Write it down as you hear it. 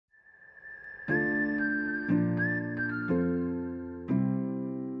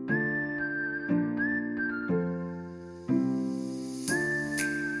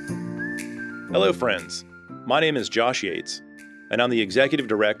Hello, friends. My name is Josh Yates, and I'm the Executive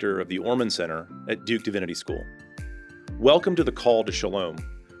Director of the Orman Center at Duke Divinity School. Welcome to the Call to Shalom,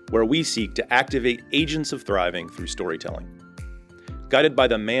 where we seek to activate agents of thriving through storytelling. Guided by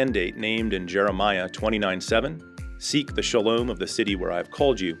the mandate named in Jeremiah 29:7, seek the shalom of the city where I have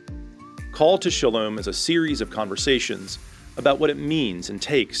called you, Call to Shalom is a series of conversations about what it means and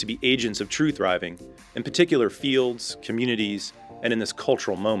takes to be agents of true thriving in particular fields, communities, and in this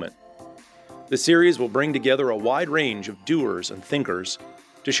cultural moment. The series will bring together a wide range of doers and thinkers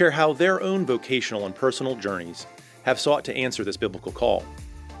to share how their own vocational and personal journeys have sought to answer this biblical call.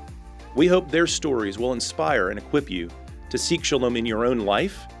 We hope their stories will inspire and equip you to seek shalom in your own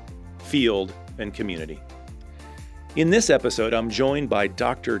life, field, and community. In this episode, I'm joined by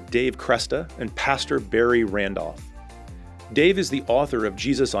Dr. Dave Kresta and Pastor Barry Randolph. Dave is the author of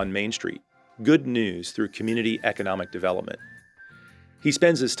Jesus on Main Street, Good News Through Community Economic Development. He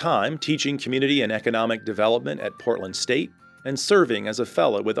spends his time teaching community and economic development at Portland State and serving as a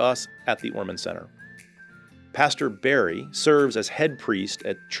fellow with us at the Orman Center. Pastor Barry serves as head priest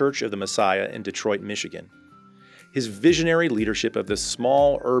at Church of the Messiah in Detroit, Michigan. His visionary leadership of this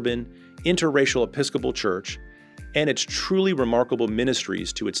small, urban, interracial Episcopal church and its truly remarkable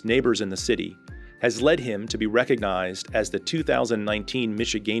ministries to its neighbors in the city has led him to be recognized as the 2019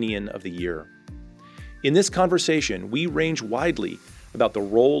 Michiganian of the Year. In this conversation, we range widely about the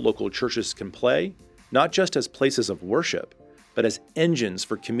role local churches can play, not just as places of worship, but as engines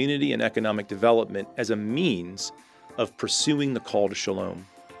for community and economic development as a means of pursuing the call to shalom.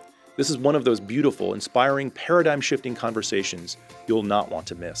 This is one of those beautiful, inspiring, paradigm-shifting conversations you'll not want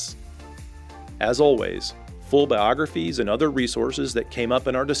to miss. As always, full biographies and other resources that came up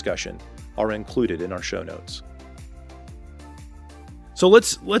in our discussion are included in our show notes. So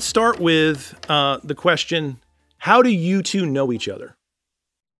let's start with the question, how do you two know each other?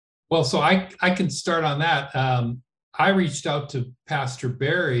 Well, so I can start on that. I reached out to Pastor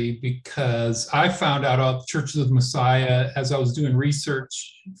Barry because I found out about Churches of the Messiah as I was doing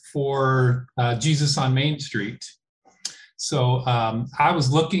research for Jesus on Main Street. So I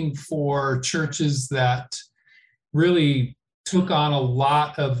was looking for churches that really took on a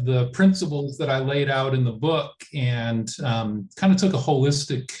lot of the principles that I laid out in the book and kind of took a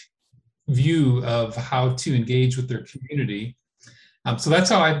holistic view of how to engage with their community. So that's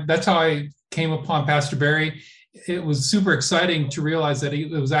how I came upon Pastor Barry. It was super exciting to realize that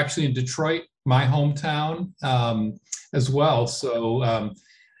it was actually in Detroit, my hometown, as well. So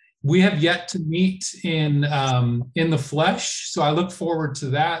we have yet to meet in the flesh. So I look forward to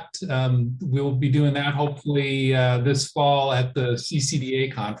that. We'll be doing that hopefully this fall at the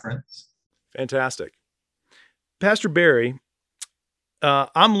CCDA conference. Fantastic. Pastor Barry,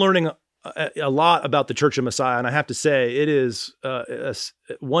 I'm learning a lot about the Church of Messiah, and I have to say it is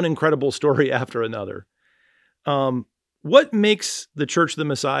one incredible story after another. What makes the Church of the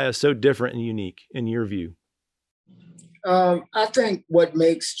Messiah so different and unique in your view? I think what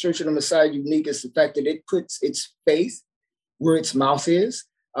makes Church of the Messiah unique is the fact that it puts its faith where its mouth is.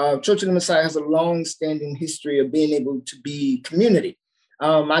 Church of the Messiah has a long-standing history of being able to be community.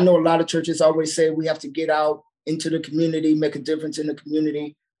 I know a lot of churches always say we have to get out into the community, make a difference in the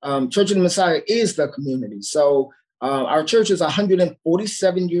community. Church of the Messiah is the community. So our church is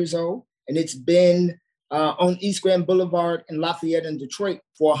 147 years old, and it's been on East Grand Boulevard in Lafayette and Detroit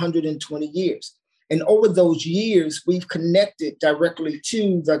for 120 years. And over those years, we've connected directly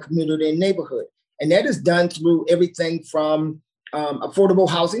to the community and neighborhood. And that is done through everything from affordable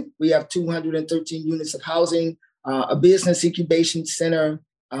housing. We have 213 units of housing, a business incubation center,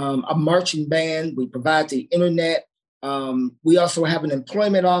 a marching band. We provide the internet. We also have an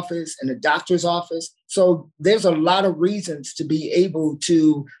employment office and a doctor's office. So there's a lot of reasons to be able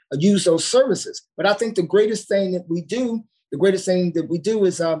to use those services. But I think the greatest thing that we do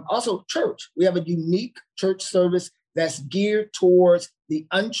is also church. We have a unique church service that's geared towards the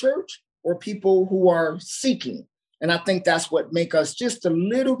unchurched or people who are seeking. And I think that's what makes us just a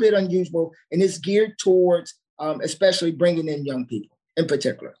little bit unusual. And it's geared towards especially bringing in young people in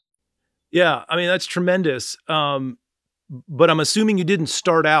particular. Yeah, I mean, that's tremendous. But I'm assuming you didn't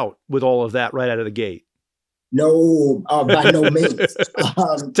start out with all of that right out of the gate. No, by no means.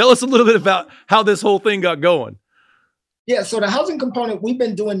 Tell us a little bit about how this whole thing got going. Yeah, so the housing component, we've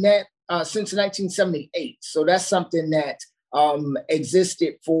been doing that since 1978. So that's something that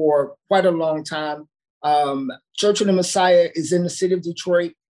existed for quite a long time. Church of the Messiah is in the city of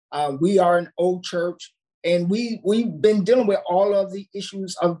Detroit. We are an old church, and we've been dealing with all of the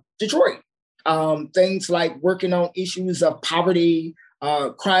issues of Detroit. Things like working on issues of poverty,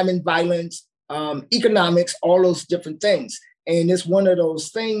 crime and violence, economics, all those different things. And it's one of those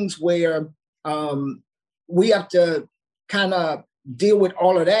things where We have to kind of deal with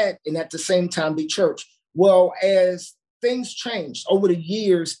all of that and at the same time be church. Well, as things changed over the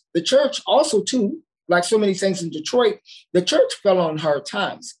years, the church also too, like so many things in Detroit, the church fell on hard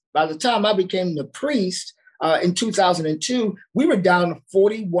times. By the time I became the priest in 2002, we were down to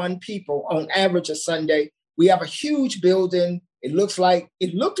 41 people on average a Sunday. We have a huge building. It looked like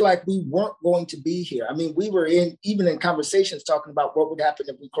we weren't going to be here. I mean, we were even in conversations talking about what would happen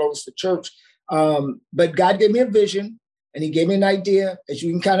if we closed the church. But God gave me a vision and he gave me an idea. As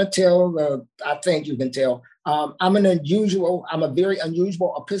you can kind of tell, I think you can tell, I'm a very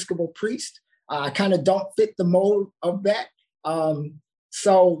unusual Episcopal priest. I kind of don't fit the mold of that.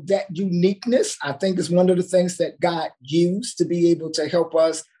 So that uniqueness, I think, is one of the things that God used to be able to help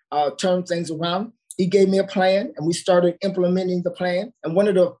us turn things around. He gave me a plan and we started implementing the plan. And one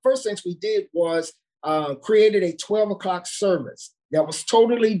of the first things we did was created a 12 o'clock service that was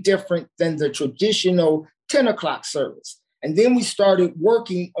totally different than the traditional 10 o'clock service. And then we started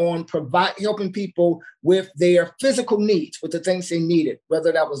working on helping people with their physical needs, with the things they needed,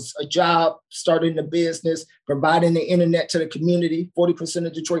 whether that was a job, starting a business, providing the internet to the community. 40%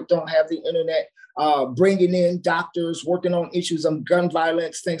 of Detroit don't have the internet, bringing in doctors, working on issues of gun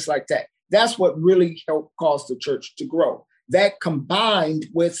violence, things like that. That's what really helped cause the church to grow. That combined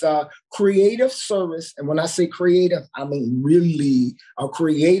with creative service, and when I say creative, I mean really a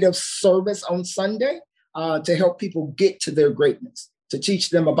creative service on Sunday to help people get to their greatness, to teach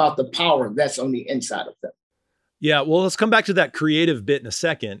them about the power that's on the inside of them. Yeah, well, let's come back to that creative bit in a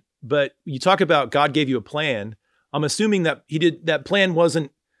second. But you talk about God gave you a plan. I'm assuming that that plan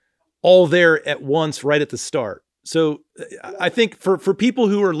wasn't all there at once right at the start. So I think for people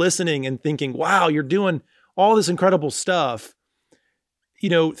who are listening and thinking, wow, you're doing all this incredible stuff,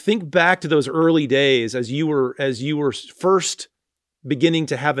 think back to those early days as you were first beginning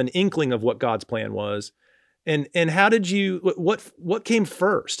to have an inkling of what God's plan was. And how did what came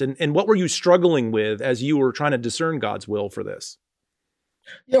first and what were you struggling with as you were trying to discern God's will for this?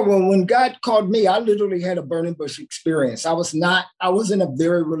 Yeah, well, when God called me, I literally had a burning bush experience. I wasn't a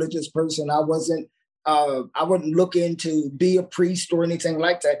very religious person. I wasn't looking to be a priest or anything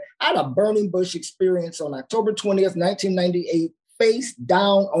like that. I had a burning bush experience on October 20th, 1998, face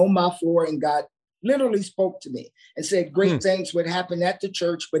down on my floor, and God literally spoke to me and said great things would happen at the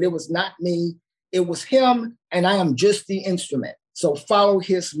church, but it was not me. It was him, and I am just the instrument. So follow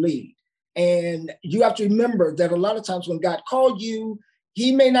his lead. And you have to remember that a lot of times when God called you,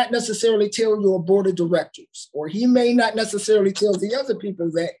 he may not necessarily tell your board of directors, or he may not necessarily tell the other people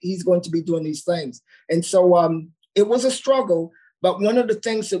that he's going to be doing these things. And so it was a struggle. But one of the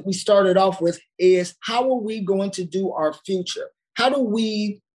things that we started off with is, how are we going to do our future? How do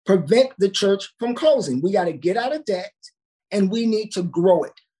we prevent the church from closing? We got to get out of debt and we need to grow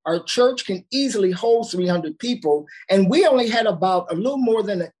it. Our church can easily hold 300 people, and we only had about a little more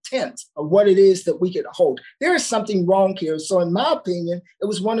than a tenth of what it is that we could hold. There is something wrong here. So in my opinion, it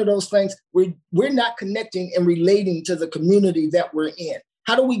was one of those things where we're not connecting and relating to the community that we're in.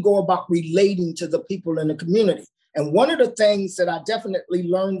 How do we go about relating to the people in the community? And one of the things that I definitely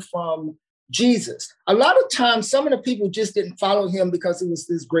learned from Jesus, a lot of times, some of the people just didn't follow him because he was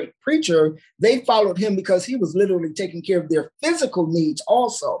this great preacher. They followed him because he was literally taking care of their physical needs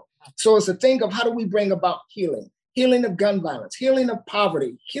also. So it's a thing of, how do we bring about healing of gun violence, healing of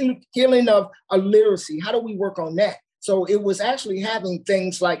poverty, healing of illiteracy? How do we work on that? So it was actually having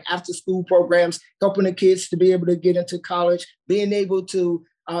things like after school programs, helping the kids to be able to get into college, being able to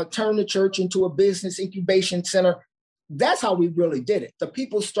turn the church into a business incubation center. That's how we really did it. The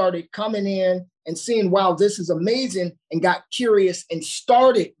people started coming in and seeing, wow, this is amazing, and got curious and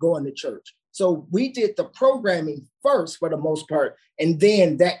started going to church. So we did the programming first for the most part, and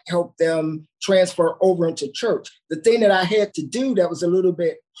then that helped them transfer over into church. The thing that I had to do that was a little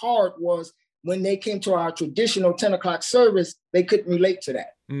bit hard was when they came to our traditional 10 o'clock service, they couldn't relate to that.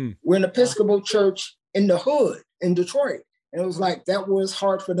 We're an Episcopal church in the hood in Detroit. And it was like, that was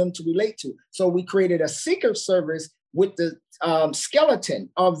hard for them to relate to. So we created a seeker service with the skeleton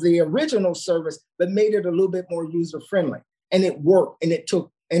of the original service, but made it a little bit more user-friendly. And it worked, and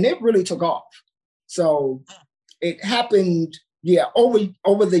it really took off. So it happened,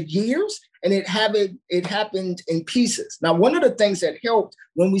 over the years, and it happened in pieces. Now, one of the things that helped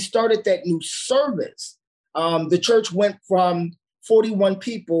when we started that new service, the church went from 41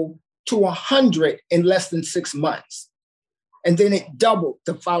 people to 100 in less than 6 months. And then it doubled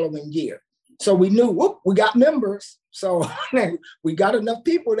the following year. So we knew, we got members. So we got enough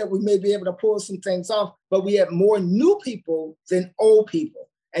people that we may be able to pull some things off, but we had more new people than old people.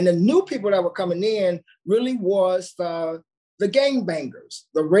 And the new people that were coming in really was the the gangbangers,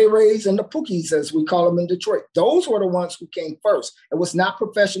 the Ray Rays and the Pookies, as we call them in Detroit. Those were the ones who came first. It was not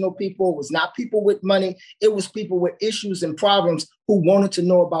professional people. It was not people with money. It was people with issues and problems who wanted to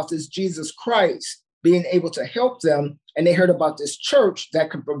know about this Jesus Christ, being able to help them. And they heard about this church that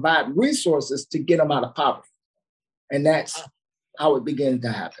could provide resources to get them out of poverty. And that's how it began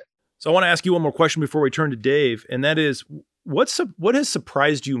to happen. So I want to ask you one more question before we turn to Dave, and that is, what has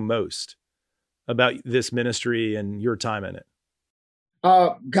surprised you most about this ministry and your time in it?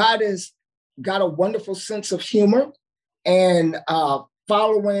 God has got a wonderful sense of humor, and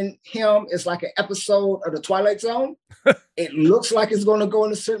following him is like an episode of The Twilight Zone. It looks like it's going to go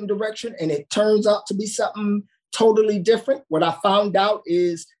in a certain direction, and it turns out to be something totally different. What I found out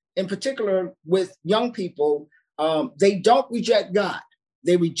is, in particular with young people, they don't reject God.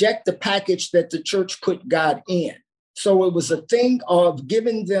 They reject the package that the church put God in. So it was a thing of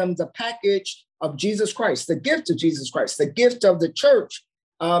giving them the package of Jesus Christ, the gift of Jesus Christ, the gift of the church,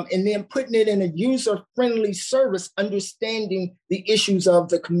 and then putting it in a user-friendly service, understanding the issues of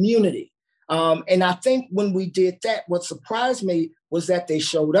the community. And I think when we did that, what surprised me was that they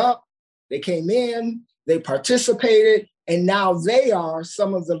showed up, they came in, they participated, and now they are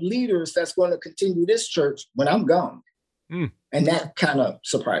some of the leaders that's going to continue this church when I'm gone. And that kind of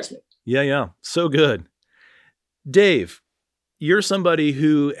surprised me. Yeah. So good. Dave, you're somebody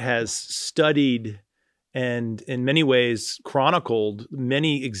who has studied and in many ways chronicled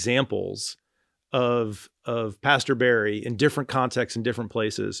many examples of Pastor Barry in different contexts and different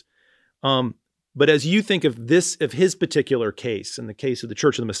places. But as you think of his particular case, in the case of the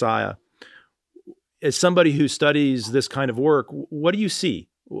Church of the Messiah, as somebody who studies this kind of work, what do you see?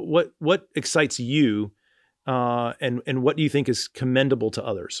 What excites you? And what do you think is commendable to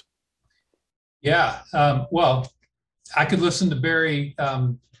others? Yeah, well, I could listen to Barry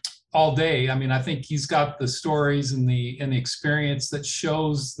all day. I mean, I think he's got the stories and the experience that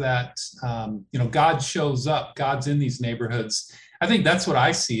shows that God shows up. God's in these neighborhoods. I think that's what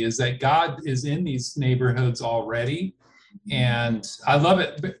I see, is that God is in these neighborhoods already. And I love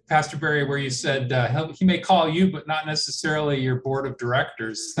it, Pastor Barry, where you said he may call you, but not necessarily your board of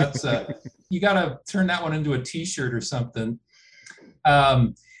directors. That's you got to turn that one into a T-shirt or something. I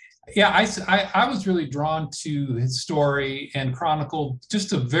was really drawn to his story and chronicled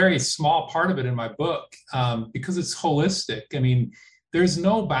just a very small part of it in my book because it's holistic. I mean, there's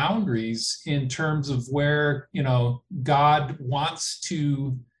no boundaries in terms of where God wants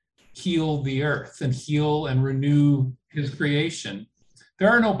to heal the earth and heal and renew his creation. There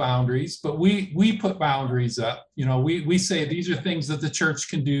are no boundaries, but we put boundaries up. We say these are things that the church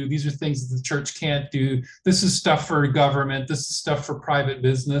can do. These are things that the church can't do. This is stuff for government. This is stuff for private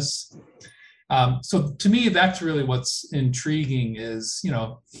business. So to me, that's really what's intriguing is,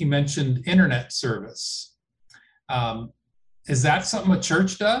 he mentioned internet service. Is that something a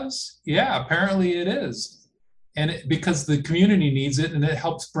church does? Yeah, apparently it is. And because the community needs it, and it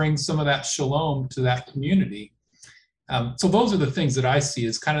helps bring some of that shalom to that community. So those are the things that I see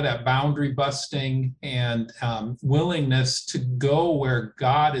is kind of that boundary busting and willingness to go where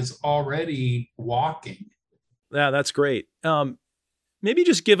God is already walking. Yeah, that's great. Maybe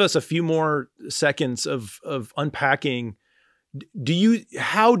just give us a few more seconds of unpacking.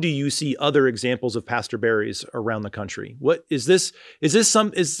 How do you see other examples of Pastor Barry's around the country? What is this? Is this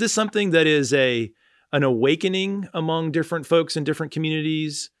something that is an awakening among different folks in different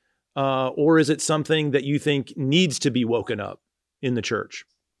communities? Or is it something that you think needs to be woken up in the church?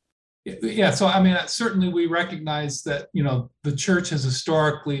 Yeah, so I mean, certainly we recognize that, the church has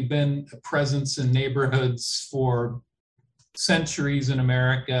historically been a presence in neighborhoods for centuries in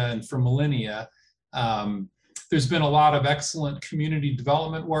America and for millennia. There's been a lot of excellent community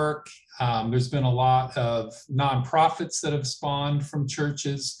development work. There's been a lot of nonprofits that have spawned from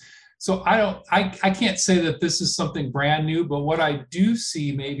churches. So I can't say that this is something brand new, but what I do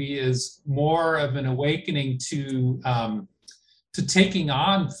see maybe is more of an awakening to taking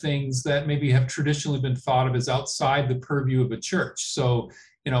on things that maybe have traditionally been thought of as outside the purview of a church. So,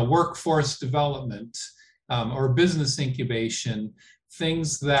 workforce development or business incubation,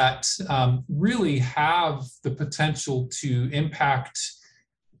 things that really have the potential to impact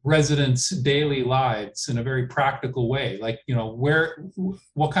residents' daily lives in a very practical way. Like,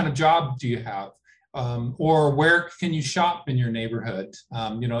 what kind of job do you have? Or where can you shop in your neighborhood?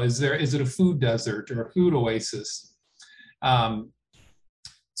 Is it a food desert or a food oasis?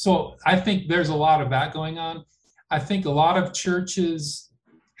 So I think there's a lot of that going on. I think a lot of churches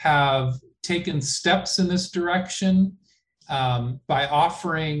have taken steps in this direction by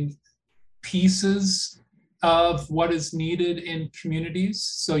offering pieces of what is needed in communities.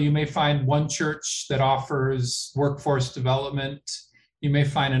 So you may find one church that offers workforce development. You may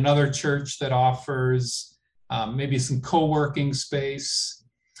find another church that offers maybe some co-working space.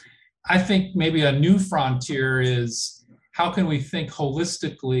 I think maybe a new frontier is how can we think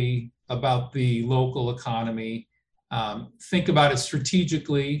holistically about the local economy, think about it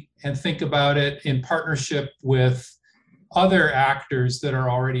strategically, and think about it in partnership with other actors that are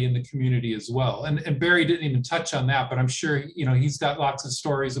already in the community as well. And Barry didn't even touch on that, but I'm sure, he's got lots of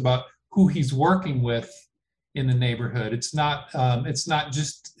stories about who he's working with in the neighborhood. It's not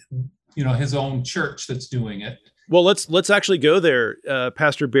just, his own church that's doing it. Well, let's actually go there,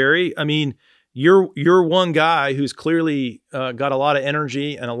 Pastor Barry. I mean, you're one guy who's clearly got a lot of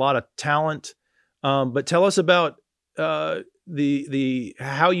energy and a lot of talent. But tell us about the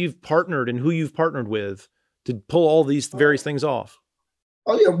how you've partnered and who you've partnered with to pull all these various things off.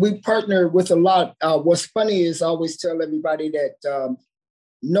 Oh yeah, we partner with a lot. What's funny is I always tell everybody that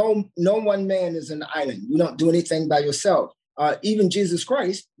no one man is an island. You don't do anything by yourself. Even Jesus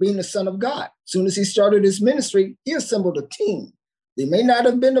Christ, being the Son of God, as soon as he started his ministry, he assembled a team. They may not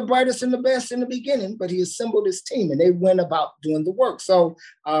have been the brightest and the best in the beginning, but he assembled his team and they went about doing the work. So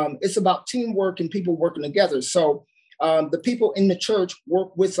it's about teamwork and people working together. So the people in the church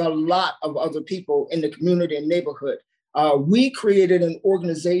work with a lot of other people in the community and neighborhood. We created an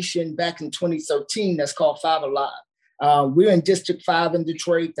organization back in 2013 that's called Five Alive. We're in District 5 in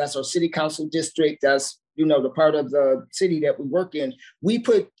Detroit. That's our city council district. That's, the part of the city that we work in. We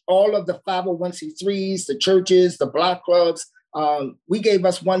put all of the 501c3s, the churches, the block clubs. We gave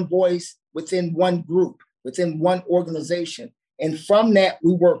us one voice within one group, within one organization. And from that,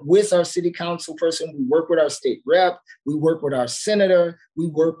 we work with our city council person, we work with our state rep, we work with our senator, we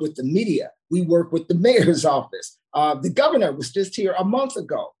work with the media, we work with the mayor's office. The governor was just here a month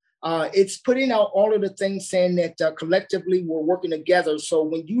ago. It's putting out all of the things saying that collectively we're working together. So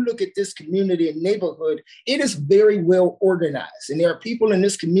when you look at this community and neighborhood, it is very well organized. And there are people in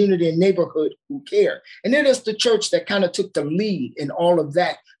this community and neighborhood who care. And it is the church that kind of took the lead in all of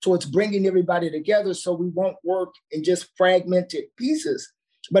that towards bringing everybody together so we won't work in just fragmented pieces,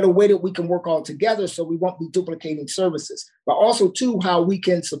 but a way that we can work all together so we won't be duplicating services, but also too, how we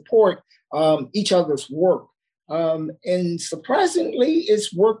can support each other's work. And surprisingly,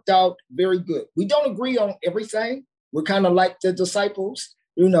 it's worked out very good. We don't agree on everything. We're kind of like the disciples.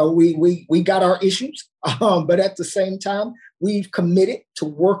 We got our issues, but at the same time, we've committed to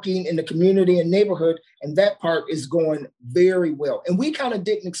working in the community and neighborhood, and that part is going very well. And we kind of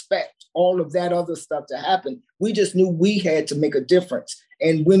didn't expect all of that other stuff to happen. We just knew we had to make a difference.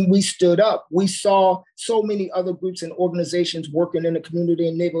 And when we stood up, we saw so many other groups and organizations working in the community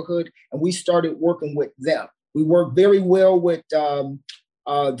and neighborhood, and we started working with them. We work very well with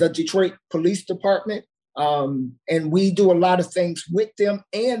the Detroit Police Department, and we do a lot of things with them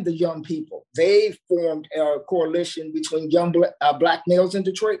and the young people. They've formed a coalition between young Black males in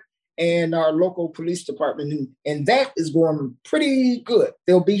Detroit and our local police department, and that is going pretty good.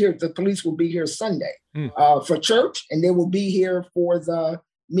 They'll be here. The police will be here Sunday for church, and they will be here for the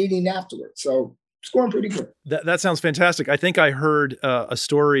meeting afterwards. So it's going pretty good. That sounds fantastic. I think I heard a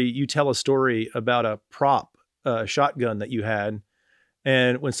story. You tell a story about a prop shotgun that you had,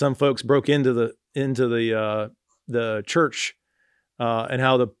 and when some folks broke into the church, and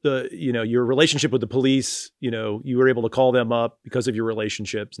how the your relationship with the police, you were able to call them up because of your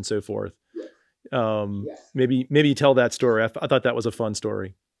relationships and so forth. Yes. Maybe tell that story. I thought that was a fun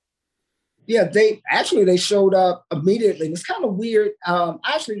story. Yeah, they showed up immediately. It's kind of weird. I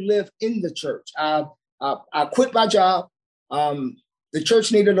actually live in the church. I quit my job. The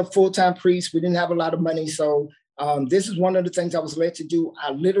church needed a full-time priest. We didn't have a lot of money. So this is one of the things I was led to do.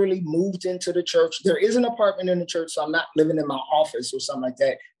 I literally moved into the church. There is an apartment in the church, so I'm not living in my office or something like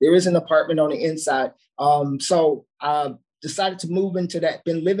that. There is an apartment on the inside. So I decided to move into that.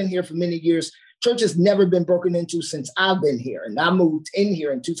 Been living here for many years. Church has never been broken into since I've been here. And I moved in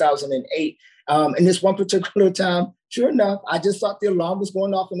here in 2008. And this one particular time, sure enough, I just thought the alarm was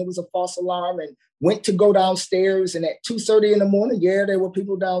going off and it was a false alarm, and went to go downstairs. And at 2:30 in the morning, there were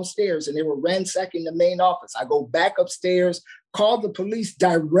people downstairs and they were ransacking the main office. I go back upstairs, called the police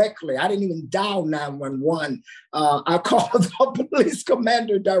directly. I didn't even dial 911. I called the police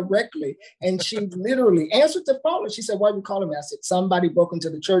commander directly, and she literally answered the phone. And she said, "Why are you calling me?" I said, "Somebody broke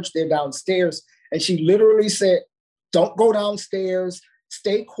into the church. They're downstairs." And she literally said, "Don't go downstairs.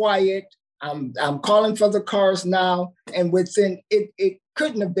 Stay quiet. I'm calling for the cars now." And within it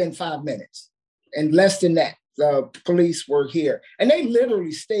couldn't have been 5 minutes. And less than that, the police were here. And they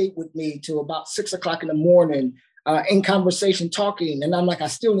literally stayed with me till about 6 o'clock in the morning, in conversation talking. And I'm like, I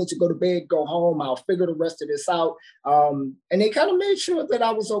still need to go to bed, go home. I'll figure the rest of this out. And they kind of made sure that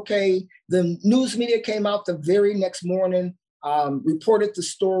I was okay. The news media came out the very next morning, reported the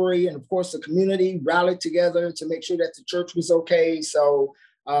story. And of course, the community rallied together to make sure that the church was okay. So,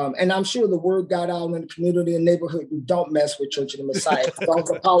 and I'm sure the word got out in the community and neighborhood, you don't mess with Church of the Messiah. All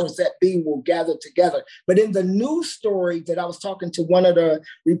the powers that be will gather together. But in the news story that I was talking to one of the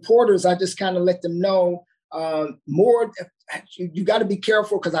reporters, I just kind of let them know, you got to be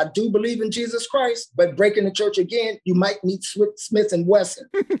careful because I do believe in Jesus Christ, but breaking the church again, you might meet Smith and Wesson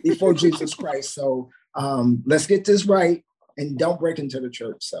before Jesus Christ. So let's get this right and don't break into the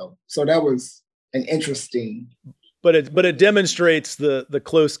church. So that was an interesting. But it demonstrates the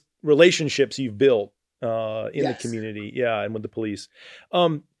close relationships you've built in the community, and with the police.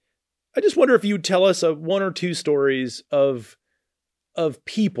 I just wonder if you'd tell us one or two stories of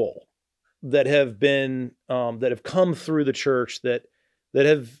people that have been that have come through the church that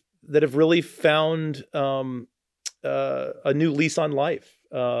have really found a new lease on life.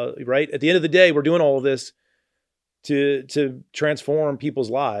 Right at the end of the day, we're doing all of this to transform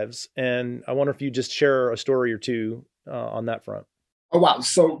people's lives, and I wonder if you just share a story or two on that front. Oh wow!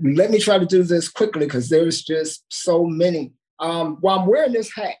 So let me try to do this quickly because there's just so many. Well, I'm wearing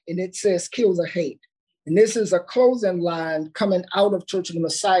this hat and it says "Kill the Hate." And this is a clothing line coming out of Church of the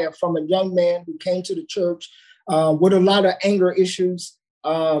Messiah from a young man who came to the church with a lot of anger issues.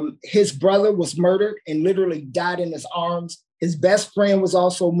 His brother was murdered and literally died in his arms. His best friend was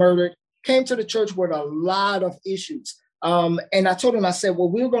also murdered, came to the church with a lot of issues. And I told him, I said,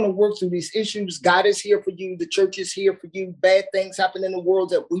 well, we're going to work through these issues. God is here for you. The church is here for you. Bad things happen in the world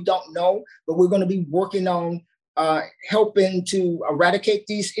that we don't know, but we're going to be working on helping to eradicate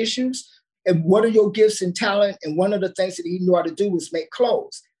these issues. And what are your gifts and talent? And one of the things that he knew how to do was make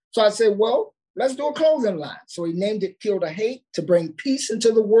clothes. So I said, well, let's do a clothing line. So he named it Kill the Hate to bring peace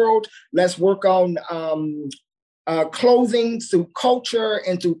into the world. Let's work on clothing through culture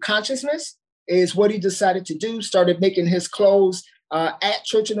and through consciousness is what he decided to do. Started making his clothes at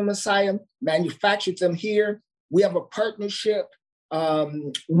Church of the Messiah, manufactured them here. We have a partnership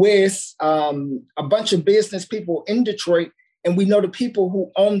with a bunch of business people in Detroit. And we know the people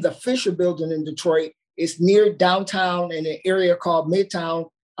who own the Fisher Building in Detroit. It's near downtown in an area called Midtown.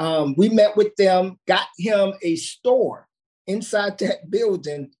 We met with them, got him a store inside that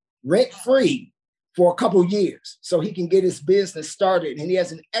building rent-free for a couple of years so he can get his business started. And he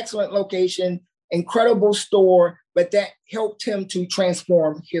has an excellent location, incredible store, but that helped him to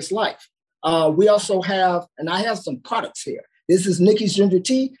transform his life. We also have, and I have some products here. This is Nikki's Ginger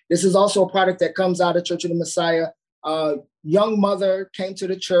Tea. This is also a product that comes out of Church of the Messiah. Young mother came to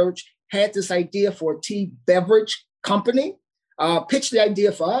the church, had this idea for a tea beverage company, pitched the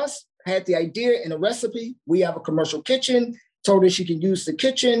idea for us, had the idea and a recipe. We have a commercial kitchen, told her she can use the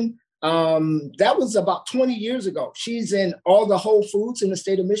kitchen. That was about 20 years ago. She's in all the Whole Foods in the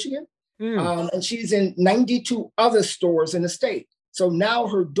state of Michigan, and she's in 92 other stores in the state. So now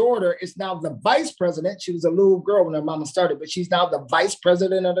her daughter is now the vice president. She was a little girl when her mama started, but she's now the vice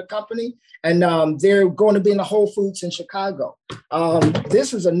president of the company. And they're going to be in the Whole Foods in Chicago.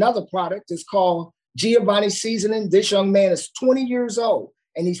 This is another product. It's called Giovanni Seasoning. This young man is 20 years old,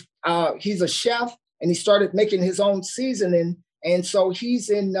 and he's a chef, and he started making his own seasoning. And so he's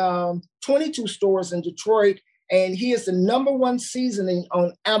in 22 stores in Detroit, and he is the #1 seasoning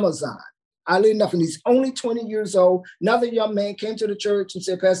on Amazon. Oddly enough, and he's only 20 years old. Another young man came to the church and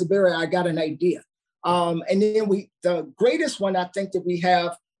said, Pastor Barry, I got an idea. And then the greatest one I think that we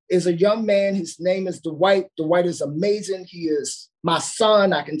have is a young man. His name is Dwight. Dwight is amazing. He is my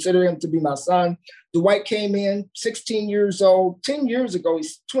son. I consider him to be my son. Dwight came in 16 years old, 10 years ago.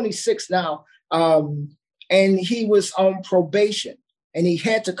 He's 26 now. And he was on probation. And he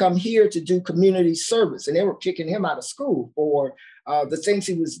had to come here to do community service. And they were kicking him out of school for the things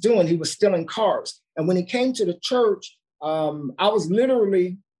he was doing. He was stealing cars. And when he came to the church, I was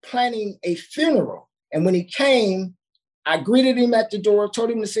literally planning a funeral. And when he came, I greeted him at the door,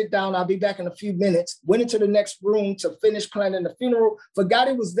 told him to sit down. I'll be back in a few minutes. Went into the next room to finish planning the funeral. Forgot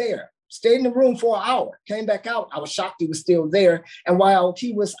he was there. Stayed in the room for an hour. Came back out. I was shocked he was still there. And while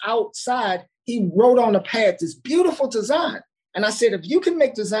he was outside, he wrote on a pad this beautiful design. And I said, if you can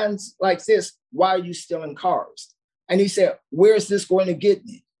make designs like this, why are you stealing cars? And he said, where is this going to get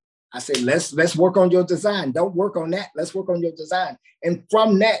me? I said, let's work on your design. Don't work on that. Let's work on your design. And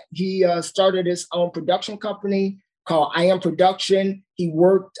from that, he started his own production company called I Am Production. He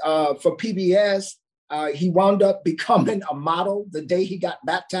worked for PBS. He wound up becoming a model the day he got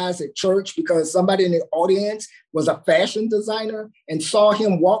baptized at church because somebody in the audience was a fashion designer and saw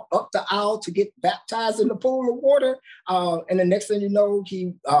him walk up the aisle to get baptized in the pool of water. And the next thing you know,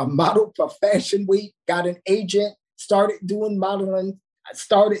 he modeled for Fashion Week, got an agent, started doing modeling,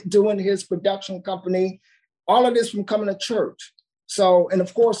 started doing his production company, all of this from coming to church. So, and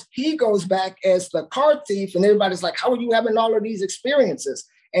of course, he goes back as the car thief, and everybody's like, how are you having all of these experiences?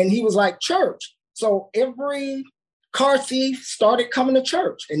 And he was like, church. So every car thief started coming to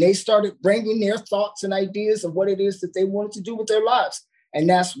church, and they started bringing their thoughts and ideas of what it is that they wanted to do with their lives. And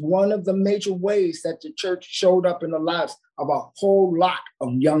that's one of the major ways that the church showed up in the lives of a whole lot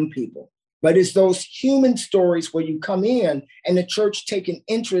of young people. But it's those human stories where you come in and the church taking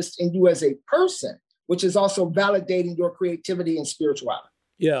interest in you as a person, which is also validating your creativity and spirituality.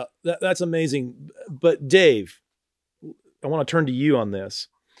 Yeah, that's amazing. But Dave, I want to turn to you on this.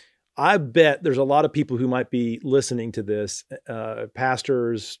 I bet there's a lot of people who might be listening to this,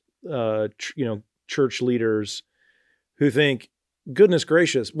 pastors, church leaders, who think, goodness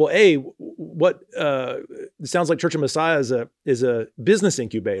gracious, well, it sounds like Church of Messiah is a business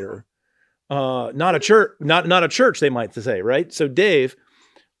incubator, not a church, not a church, they might say, right? So Dave,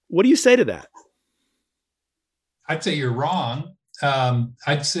 what do you say to that? I'd say you're wrong.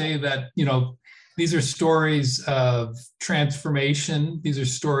 I'd say that, these are stories of transformation. These are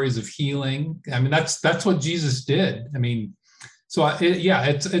stories of healing. I mean, that's what Jesus did. I mean, so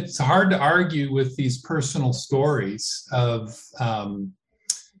it's hard to argue with these personal stories of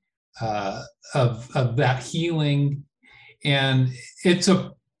that healing, and it's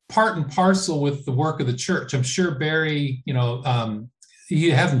a part and parcel with the work of the church. I'm sure Barry, he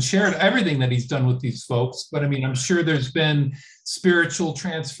hasn't shared everything that he's done with these folks, but I mean, I'm sure there's been spiritual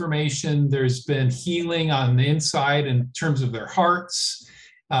transformation. There's been healing on the inside in terms of their hearts.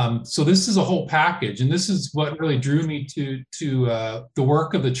 So this is a whole package. And this is what really drew me to the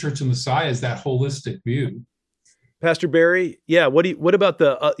work of the Church of Messiah, is that holistic view. Pastor Barry, yeah. What about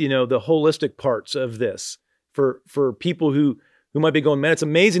the the holistic parts of this for people who might be going, man, it's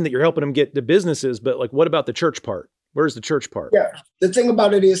amazing that you're helping them get to businesses, but like, what about the church part? Where's the church part? Yeah, the thing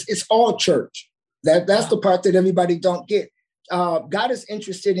about it is it's all church. That's the part that everybody don't get. God is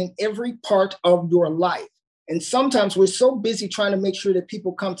interested in every part of your life. And sometimes we're so busy trying to make sure that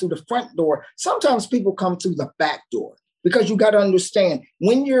people come through the front door. Sometimes people come through the back door, because you got to understand,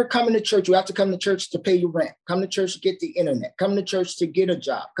 when you're coming to church, you have to come to church to pay your rent, come to church to get the internet, come to church to get a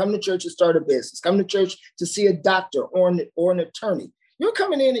job, come to church to start a business, come to church to see a doctor or an attorney. You're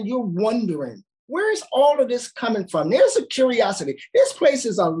coming in and you're wondering, where is all of this coming from? There's a curiosity. This place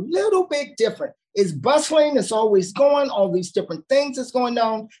is a little bit different. It's bustling. It's always going. All these different things that's going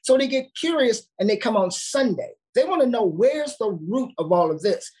on. So they get curious and they come on Sunday. They want to know, where's the root of all of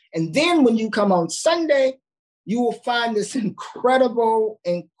this? And then when you come on Sunday, you will find this incredible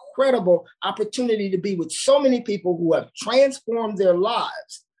opportunity to be with so many people who have transformed their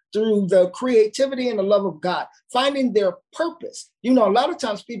lives through the creativity and the love of God, finding their purpose. A lot of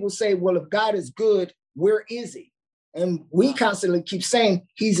times people say, well, if God is good, where is he? And we constantly keep saying,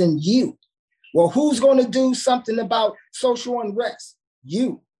 he's in you. Well, who's going to do something about social unrest?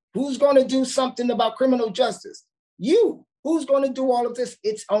 You. Who's going to do something about criminal justice? You. Who's going to do all of this?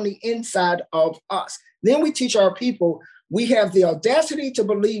 It's on the inside of us. Then we teach our people, we have the audacity to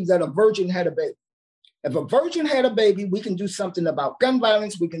believe that a virgin had a baby. If a virgin had a baby, we can do something about gun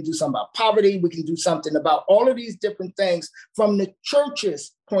violence. We can do something about poverty. We can do something about all of these different things from the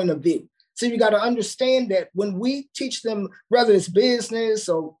church's point of view. So you got to understand that when we teach them, whether it's business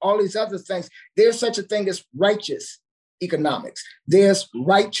or all these other things, there's such a thing as righteous economics. There's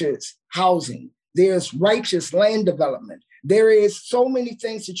righteous housing. There's righteous land development. There is so many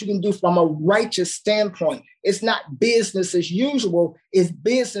things that you can do from a righteous standpoint. It's not business as usual. It's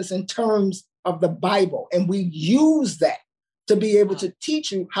business in terms of the Bible. And we use that to be able to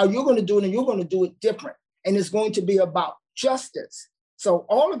teach you how you're going to do it, and you're going to do it different. And it's going to be about justice. So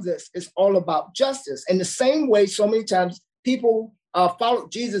all of this is all about justice. And the same way, so many times people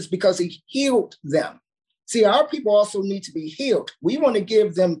followed Jesus because he healed them. See, our people also need to be healed. We want to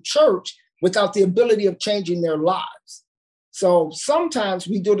give them church without the ability of changing their lives. So sometimes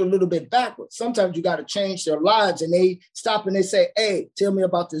we do it a little bit backwards. Sometimes you got to change their lives, and they stop and they say, hey, tell me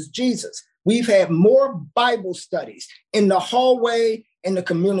about this Jesus. We've had more Bible studies in the hallway, in the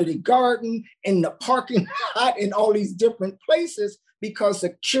community garden, in the parking lot, in all these different places, because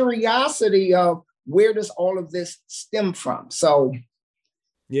the curiosity of where does all of this stem from? So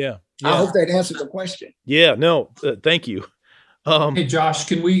yeah. I hope that answers the question. Yeah, no, thank you. Hey, Josh,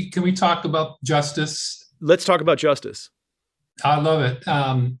 can we talk about justice? Let's talk about justice. I love it.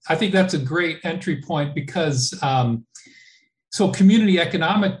 I think that's a great entry point because so community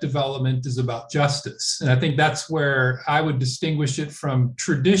economic development is about justice. And I think that's where I would distinguish it from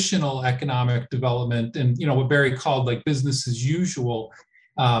traditional economic development and, what Barry called like business as usual.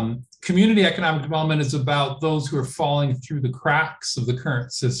 Community economic development is about those who are falling through the cracks of the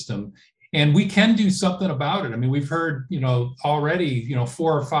current system. And we can do something about it. I mean, we've heard, already,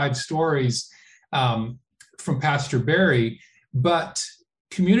 4 or 5 stories from Pastor Barry, but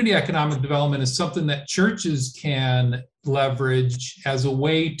community economic development is something that churches can leverage as a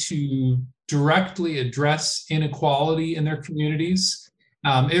way to directly address inequality in their communities.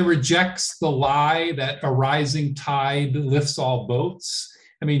 It rejects the lie that a rising tide lifts all boats.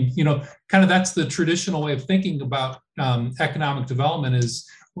 I mean, kind of that's the traditional way of thinking about economic development is,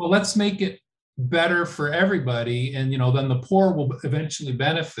 well, let's make it better for everybody. And, then the poor will eventually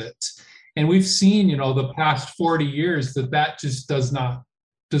benefit. And we've seen, the past 40 years that just does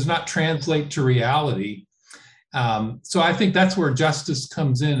not translate to reality. So I think that's where justice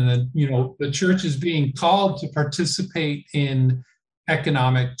comes in. And, the church is being called to participate in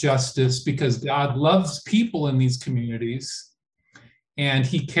economic justice because God loves people in these communities. And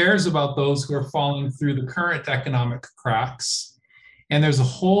he cares about those who are falling through the current economic cracks. And there's a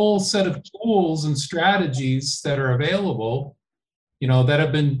whole set of tools and strategies that are available, that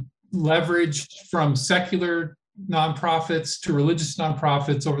have been leveraged from secular nonprofits to religious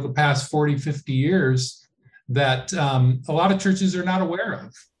nonprofits over the past 40, 50 years that a lot of churches are not aware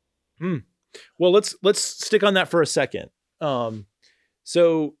of. Well, let's stick on that for a second.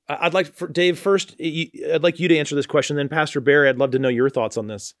 So I'd like for Dave first, I'd like you to answer this question. Then Pastor Barry, I'd love to know your thoughts on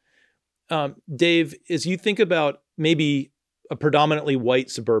this. Dave, as you think about maybe a predominantly white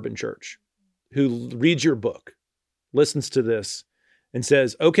suburban church who reads your book, listens to this and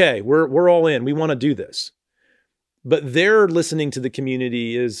says, okay, we're all in, we want to do this. But their listening to the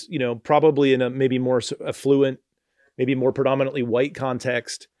community is, probably in a maybe more affluent, maybe more predominantly white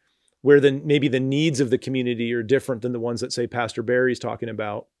context where maybe the needs of the community are different than the ones that say Pastor Barry's talking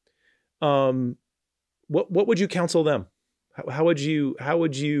about. What would you counsel them? How would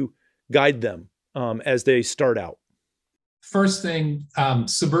you guide them as they start out? First thing,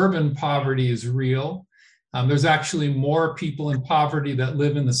 suburban poverty is real. There's actually more people in poverty that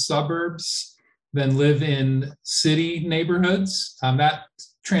live in the suburbs than live in city neighborhoods. That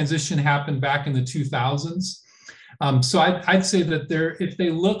transition happened back in the 2000s. So I'd say that if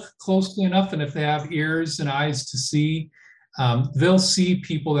they look closely enough and if they have ears and eyes to see, they'll see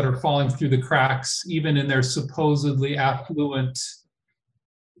people that are falling through the cracks, even in their supposedly affluent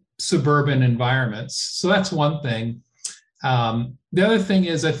suburban environments. So that's one thing. The other thing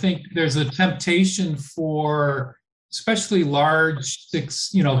is, I think there's a temptation for especially large,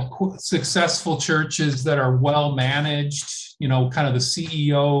 successful churches that are well managed, kind of the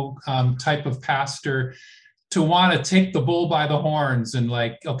CEO type of pastor, to want to take the bull by the horns and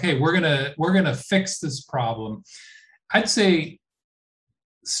like, okay, we're gonna fix this problem. I'd say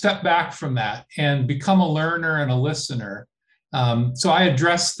step back from that and become a learner and a listener. So I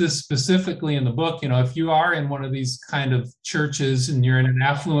address this specifically in the book. If you are in one of these kind of churches and you're in an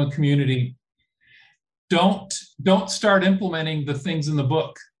affluent community, don't start implementing the things in the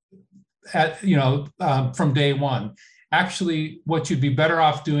book from day one. Actually, what you'd be better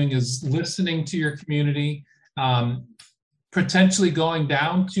off doing is listening to your community, potentially going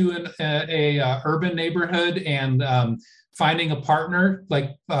down to a urban neighborhood and finding a partner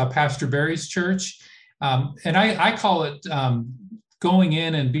like Pastor Barry's church. And I call it going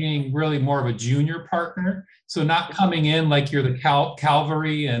in and being really more of a junior partner. So not coming in like you're the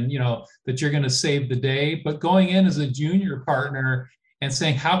Calvary and, that you're going to save the day, but going in as a junior partner and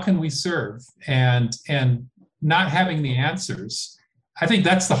saying, how can we serve? And not having the answers. I think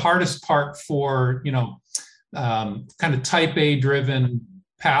that's the hardest part for, kind of type A driven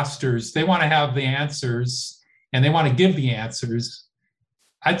pastors. They want to have the answers and they want to give the answers.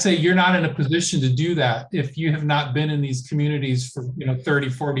 I'd say you're not in a position to do that if you have not been in these communities for 30,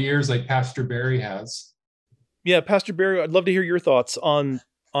 40 years like Pastor Barry has. Yeah, Pastor Barry, I'd love to hear your thoughts on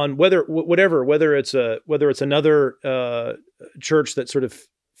whether it's another church that sort of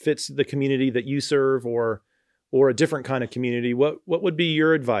fits the community that you serve or a different kind of community. What would be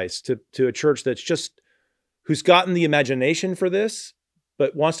your advice to a church who's gotten the imagination for this,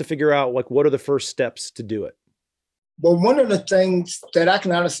 but wants to figure out like what are the first steps to do it? Well, one of the things that I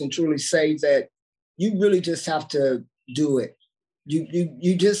can honestly and truly say that you really just have to do it.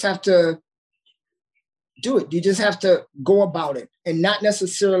 You just have to do it. You just have to go about it and not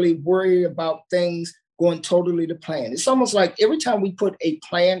necessarily worry about things going totally to plan. It's almost like every time we put a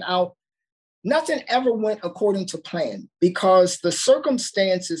plan out, nothing ever went according to plan because the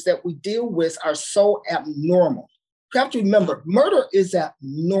circumstances that we deal with are so abnormal. You have to remember, murder is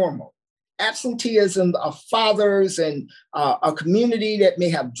abnormal. Absenteeism of fathers and a community that may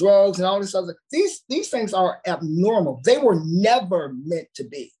have drugs and all this other, these things are abnormal. They were never meant to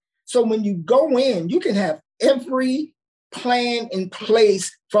be. So when you go in, you can have every plan in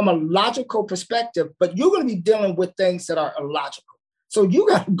place from a logical perspective, but you're going to be dealing with things that are illogical. So you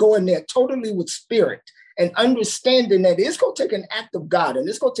got to go in there totally with spirit and understanding that it's going to take an act of God and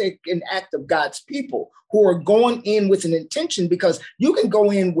it's going to take an act of God's people who are going in with an intention, because you can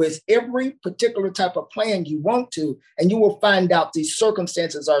go in with every particular type of plan you want to, and you will find out these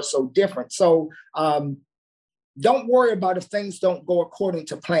circumstances are so different. So don't worry about if things don't go according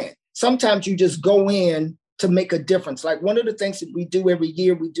to plan. Sometimes you just go in to make a difference. Like one of the things that we do every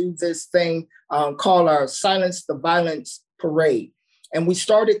year, we do this thing called our Silence the Violence Parade. And we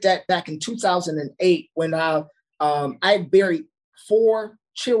started that back in 2008 when I buried 4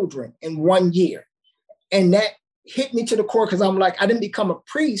 children in 1 year. And that hit me to the core because I'm like, I didn't become a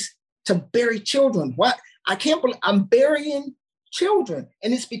priest to bury children. What? I can't believe I'm burying children.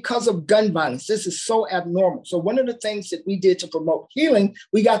 And it's because of gun violence. This is so abnormal. So one of the things that we did to promote healing,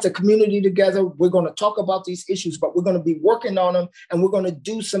 we got the community together. We're going to talk about these issues, but we're going to be working on them, and we're going to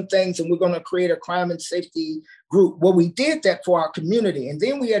do some things, and we're going to create a crime and safety group. Well, we did that for our community. And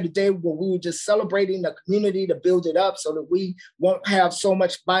then we had a day where we were just celebrating the community to build it up so that we won't have so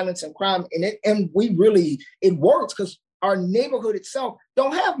much violence and crime in it. And it works because our neighborhood itself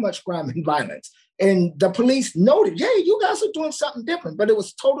don't have much crime and violence. And the police noted, hey, you guys are doing something different, but it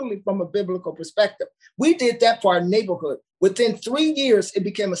was totally from a biblical perspective. We did that for our neighborhood. Within 3 years, it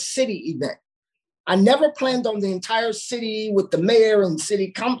became a city event. I never planned on the entire city with the mayor and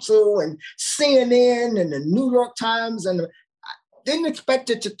city council and CNN and the New York Times, and I didn't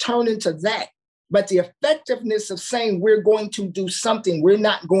expect it to turn into that. But the effectiveness of saying we're going to do something, we're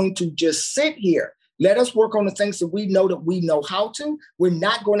not going to just sit here. Let us work on the things that we know how to. We're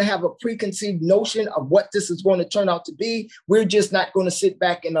not going to have a preconceived notion of what this is going to turn out to be. We're just not going to sit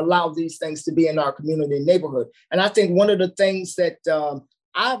back and allow these things to be in our community and neighborhood. And I think one of the things that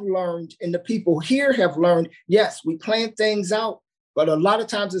I've learned and the people here have learned, yes, we plan things out, but a lot of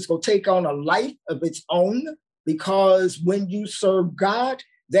times it's going to take on a life of its own, because when you serve God,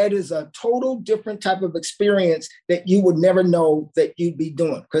 that is a total different type of experience that you would never know that you'd be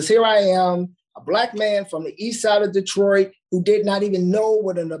doing. Because here I am, a Black man from the east side of Detroit who did not even know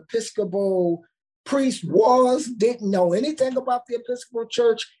what an Episcopal priest was, didn't know anything about the Episcopal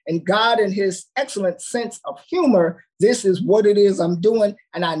Church, and God, in his excellent sense of humor, this is what it is I'm doing,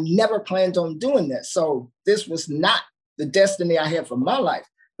 and I never planned on doing this. So this was not the destiny I had for my life,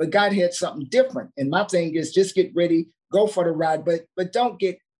 but God had something different. And my thing is just get ready, go for the ride, but don't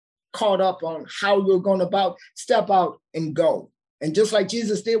get caught up on how you're going to step out and go. And just like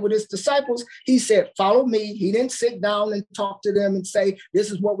Jesus did with his disciples, he said, follow me. He didn't sit down and talk to them and say, this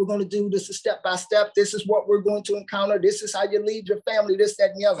is what we're going to do. This is step by step. This is what we're going to encounter. This is how you lead your family, this,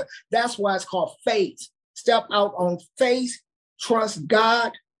 that, and the other. That's why it's called faith. Step out on faith, trust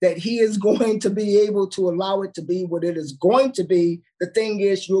God that he is going to be able to allow it to be what it is going to be. The thing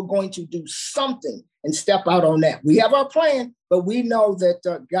is, you're going to do something and step out on that. We have our plan, but we know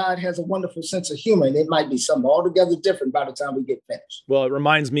that God has a wonderful sense of humor, and it might be something altogether different by the time we get finished. Well, it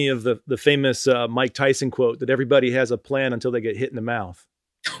reminds me of the famous Mike Tyson quote that everybody has a plan until they get hit in the mouth.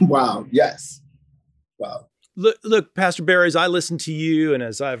 Wow. Yes. Wow. Look, Pastor Barry, as I listen to you and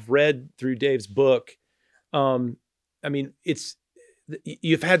as I've read through Dave's book, I mean,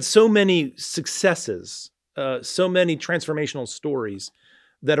 you've had so many successes, so many transformational stories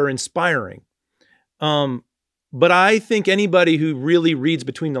that are inspiring. But I think anybody who really reads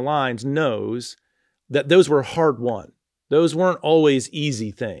between the lines knows that those were hard won. Those weren't always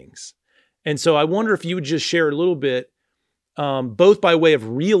easy things. And so I wonder if you would just share a little bit, both by way of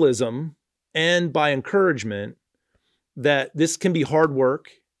realism and by encouragement, that this can be hard work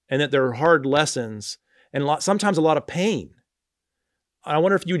and that there are hard lessons and sometimes a lot of pain. I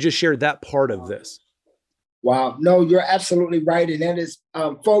wonder if you would just share that part of this. Wow. No, you're absolutely right. And that is,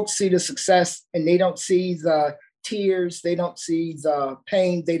 folks see the success and they don't see the tears. They don't see the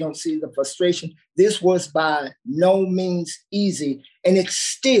pain. They don't see the frustration. This was by no means easy. And it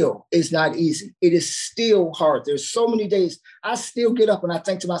still is not easy. It is still hard. There's so many days I still get up and I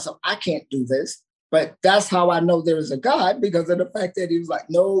think to myself, I can't do this. But that's how I know there is a God, because of the fact that he was like,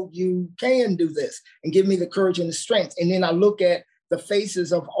 no, you can do this, and give me the courage and the strength. And then I look at the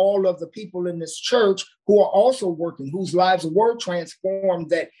faces of all of the people in this church who are also working, whose lives were transformed,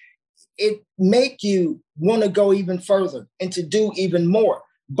 that it make you want to go even further and to do even more.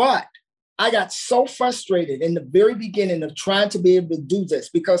 But I got so frustrated in the very beginning of trying to be able to do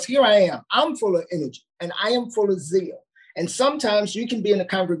this, because here I am. I'm full of energy and I am full of zeal. And sometimes you can be in a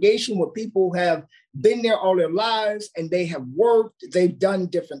congregation where people have been there all their lives and they have worked, they've done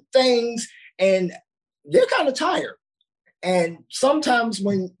different things, and they're kind of tired. And sometimes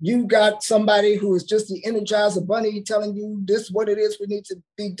when you got somebody who is just the Energizer Bunny telling you this is what it is we need to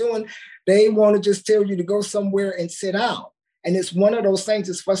be doing, they want to just tell you to go somewhere and sit down. And it's one of those things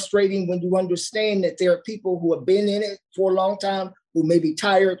that's frustrating when you understand that there are people who have been in it for a long time, who may be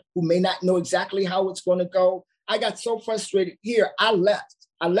tired, who may not know exactly how it's going to go. I got so frustrated here. I left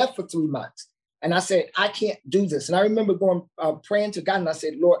for 3 months. And I said, I can't do this. And I remember going praying to God, and I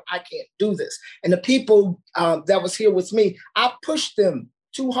said, Lord, I can't do this. And the people that was here with me, I pushed them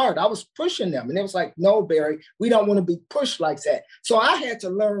too hard. I was pushing them. And it was like, no, Barry, we don't want to be pushed like that. So I had to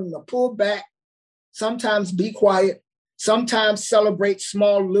learn to pull back, sometimes be quiet, sometimes celebrate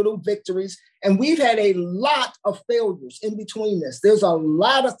small little victories. And we've had a lot of failures in between this. There's a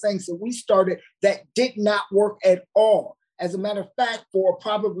lot of things that we started that did not work at all. As a matter of fact, for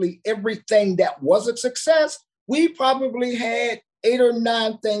probably everything that was a success, we probably had 8 or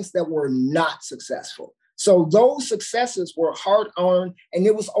 9 things that were not successful. So those successes were hard-earned, and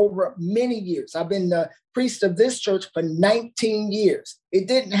it was over many years. I've been the priest of this church for 19 years. It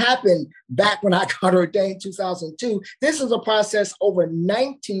didn't happen back when I got ordained in 2002. This is a process over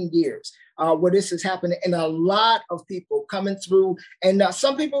 19 years where this is happening, and a lot of people coming through, and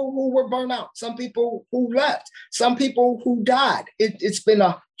some people who were burnt out, some people who left, some people who died. It's been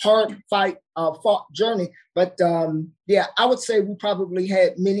a hard fought journey, but yeah, I would say we probably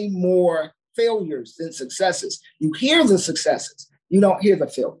had many more failures than successes. You hear the successes, you don't hear the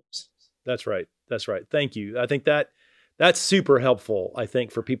failures. That's right. That's right. Thank you. I think that's super helpful, I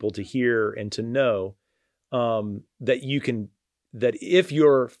think, for people to hear and to know that if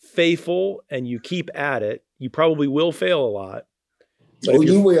you're faithful and you keep at it, you probably will fail a lot. But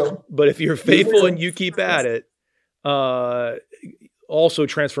you will. But if you're faithful and you keep at it, also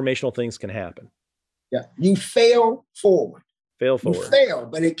transformational things can happen. Yeah. You fail forward. Fail forward. You fail,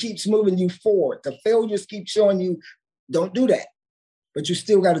 but it keeps moving you forward. The failures keep showing you, don't do that. But you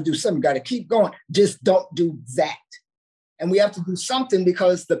still got to do something. You got to keep going. Just don't do that. And we have to do something,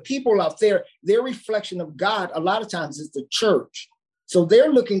 because the people out there, their reflection of God, a lot of times is the church. So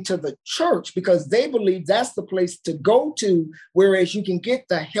they're looking to the church because they believe that's the place to go to, whereas you can get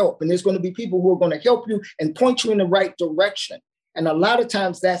the help. And there's going to be people who are going to help you and point you in the right direction. And a lot of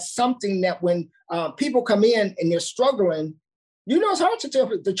times that's something that when people come in and they're struggling, it's hard to tell.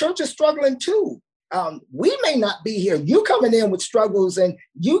 The church is struggling too. We may not be here. You coming in with struggles and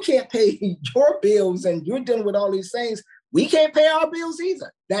you can't pay your bills and you're dealing with all these things. We can't pay our bills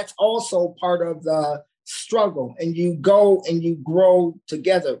either. That's also part of the struggle. And you go and you grow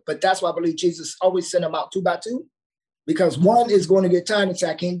together. But that's why I believe Jesus always sent them out 2 by 2, because one is going to get tired and say,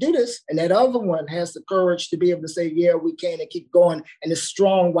 I can't do this. And that other one has the courage to be able to say, yeah, we can, and keep going, and is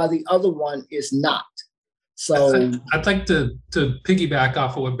strong, while the other one is not. So I'd like to piggyback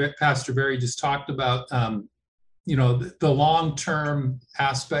off of what Pastor Barry just talked about, the long-term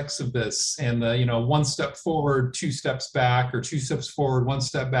aspects of this, and the, 1 step forward, 2 steps back, or 2 steps forward, 1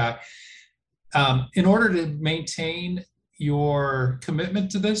 step back. In order to maintain your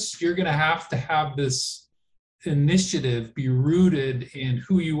commitment to this, you're going to have this initiative be rooted in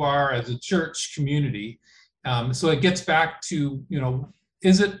who you are as a church community. So it gets back to,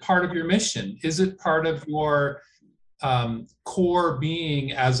 is it part of your mission? Is it part of your core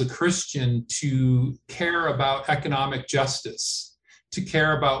being as a Christian to care about economic justice, to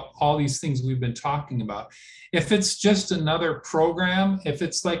care about all these things we've been talking about? If it's just another program, if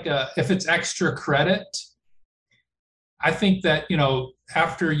it's extra credit, I think that,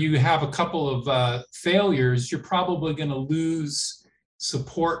 after you have a couple of failures, you're probably going to lose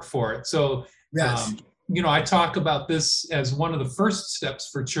support for it. So, yes. I talk about this as one of the first steps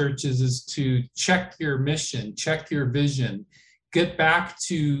for churches is to check your mission, check your vision, get back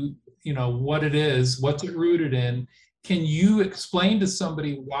to, what it is, what's it rooted in. Can you explain to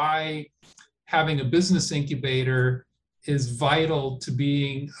somebody why having a business incubator is vital to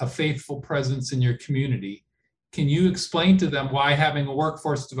being a faithful presence in your community? Can you explain to them why having a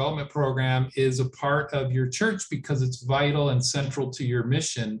workforce development program is a part of your church, because it's vital and central to your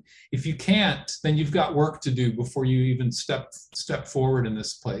mission? If you can't, then you've got work to do before you even step forward in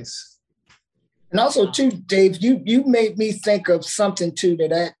this place. And also too, Dave, you made me think of something too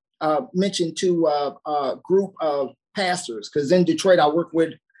that I mentioned to a group of pastors, because in Detroit I work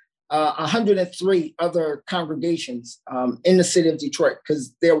with 103 other congregations in the city of Detroit,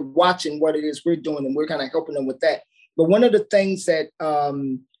 because they're watching what it is we're doing, and we're kind of helping them with that. But one of the things that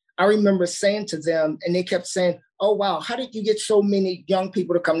I remember saying to them, and they kept saying, oh, wow, how did you get so many young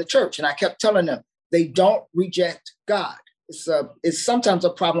people to come to church? And I kept telling them, they don't reject God. It's sometimes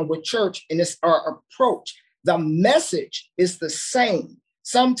a problem with church, and it's our approach. The message is the same.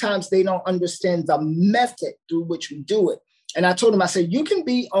 Sometimes they don't understand the method through which we do it. And I told them, I said, you can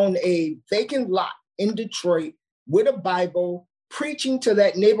be on a vacant lot in Detroit with a Bible, preaching to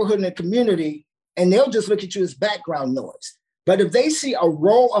that neighborhood and the community, and they'll just look at you as background noise. But if they see a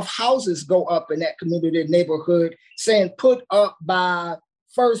row of houses go up in that community neighborhood saying put up by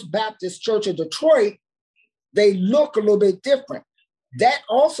First Baptist Church of Detroit, they look a little bit different. That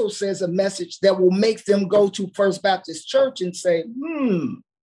also says a message that will make them go to First Baptist Church and say,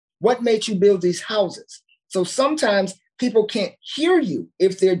 what made you build these houses? So sometimes people can't hear you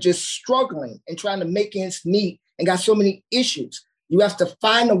if they're just struggling and trying to make ends meet and got so many issues. You have to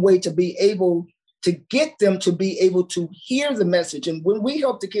find a way to be able to get them to be able to hear the message. And when we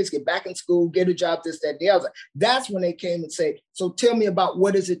help the kids get back in school, get a job, this, that, the other, that's when they came and say, so tell me about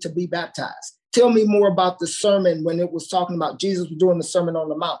what is it to be baptized? Tell me more about the sermon when it was talking about Jesus was doing the Sermon on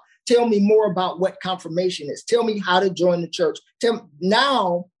the Mount. Tell me more about what confirmation is. Tell me how to join the church.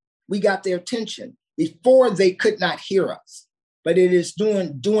 Now we got their attention. Before they could not hear us, but it is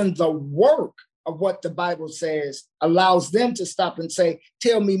doing the work of what the Bible says allows them to stop and say,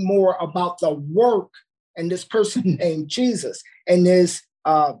 tell me more about the work and this person named Jesus and this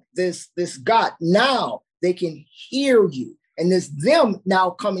God. Now they can hear you. And it's them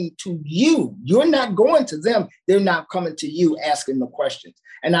now coming to you. You're not going to them. They're not coming to you asking the questions.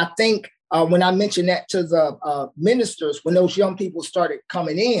 And I think when I mentioned that to the ministers, when those young people started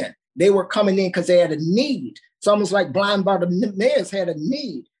coming in, they were coming in because they had a need. It's almost like blind Bartimaeus had a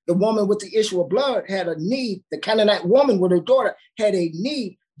need. The woman with the issue of blood had a need. The Canaanite woman with her daughter had a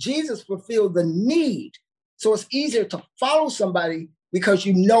need. Jesus fulfilled the need. So it's easier to follow somebody because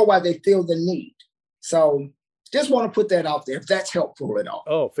you know why they feel the need. So just want to put that out there if that's helpful at all.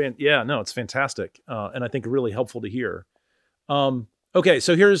 Oh, yeah, no, it's fantastic. And I think really helpful to hear. Okay,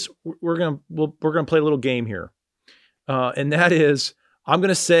 so we're gonna play a little game here. And that is, I'm going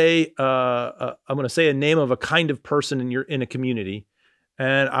to say a name of a kind of person in a community,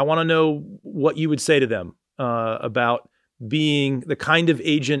 and I want to know what you would say to them about being the kind of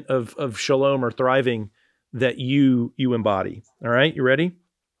agent of shalom or thriving that you embody. All right, you ready?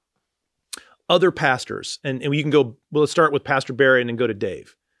 Other pastors, and you can go. Well, let's start with Pastor Barry and then go to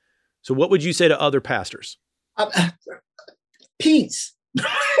Dave. So, what would you say to other pastors? Peace,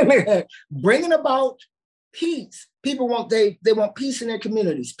 bringing about peace. People they want peace in their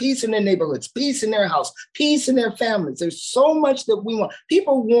communities, peace in their neighborhoods, peace in their house, peace in their families. There's so much that we want.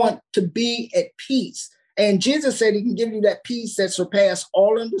 People want to be at peace. And Jesus said he can give you that peace that surpasses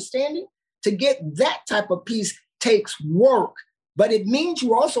all understanding. To get that type of peace takes work, but it means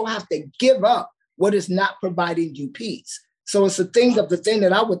you also have to give up what is not providing you peace. So it's the thing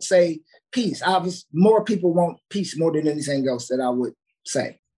that I would say, peace. Obviously, more people want peace more than anything else that I would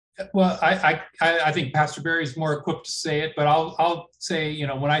say. Well, I think Pastor Barry is more equipped to say it, but I'll say,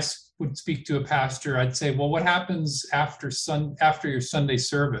 when I would speak to a pastor, I'd say, well, what happens after your Sunday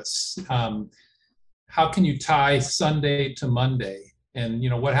service? How can you tie Sunday to Monday? And,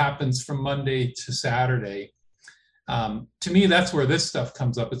 what happens from Monday to Saturday? To me, that's where this stuff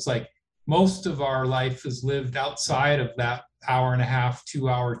comes up. It's like most of our life is lived outside of that hour and a half,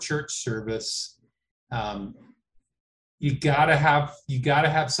 2-hour church service. You gotta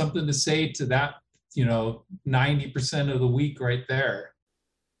have something to say to that, 90% of the week right there.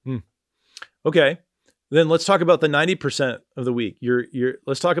 Okay. Then let's talk about the 90% of the week.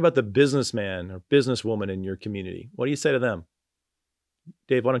 Let's talk about the businessman or businesswoman in your community. What do you say to them?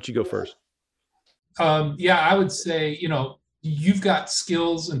 Dave, why don't you go first? I would say, you've got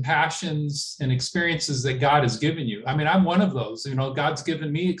skills and passions and experiences that God has given you. I mean, I'm one of those. God's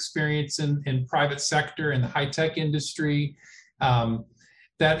given me experience in private sector and the high-tech industry. That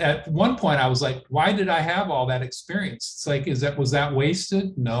at one point I was like, why did I have all that experience? It's like, was that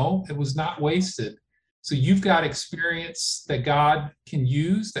wasted? No, it was not wasted. So you've got experience that God can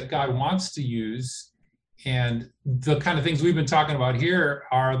use, that God wants to use. And the kind of things we've been talking about here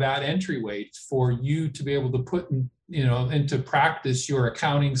are that entryway for you to be able to put into practice your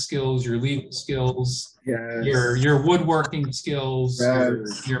accounting skills, your legal skills, yes, your woodworking skills,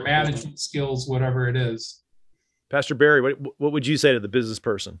 yes, your management skills, whatever it is. Pastor Barry, what would you say to the business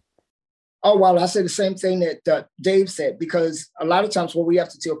person? Oh, well, I say the same thing that Dave said, because a lot of times what we have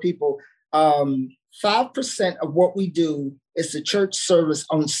to tell people, 5% of what we do is the church service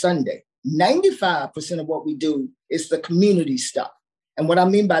on Sunday. 95% of what we do is the community stuff. And what I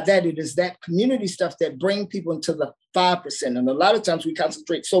mean by that, it is that community stuff that bring people into the 5%. And a lot of times we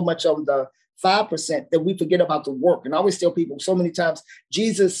concentrate so much on the 5% that we forget about the work. And I always tell people so many times,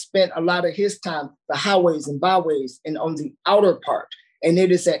 Jesus spent a lot of his time, the highways and byways and on the outer part. And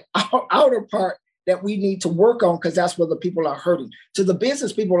it is that outer part that we need to work on, because that's where the people are hurting. To the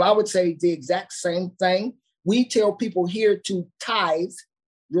business people, I would say the exact same thing. We tell people here to tithe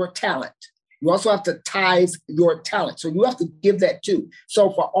your talent. You also have to tithe your talent. So you have to give that too. So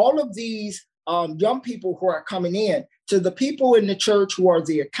for all of these young people who are coming in, to the people in the church who are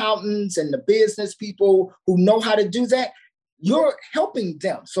the accountants and the business people who know how to do that, you're helping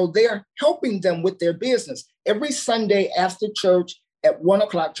them. So they're helping them with their business. Every Sunday after church at 1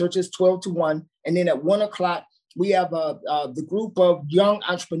 o'clock, church is 12 to 1. And then at 1 o'clock, we have the group of young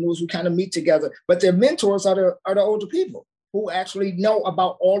entrepreneurs who kind of meet together, but their mentors are the older people who actually know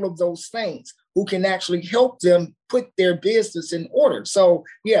about all of those things, who can actually help them put their business in order. So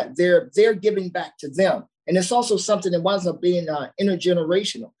yeah, they're giving back to them. And it's also something that winds up being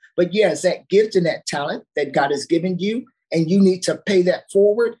intergenerational. But yeah, it's that gift and that talent that God has given you, and you need to pay that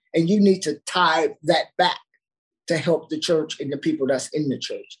forward, and you need to tithe that back to help the church and the people that's in the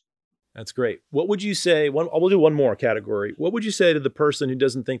church. That's great. What would you say? We'll do one more category. What would you say to the person who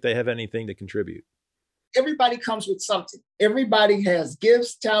doesn't think they have anything to contribute? Everybody comes with something. Everybody has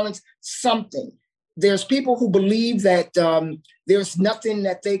gifts, talents, something. There's people who believe that there's nothing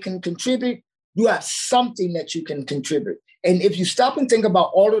that they can contribute. You have something that you can contribute. And if you stop and think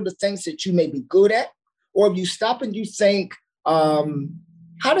about all of the things that you may be good at, or if you stop and you think,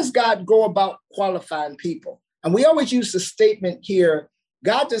 how does God go about qualifying people? And we always use the statement here,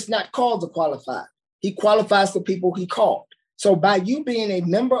 God does not call the qualified. He qualifies the people he called. So by you being a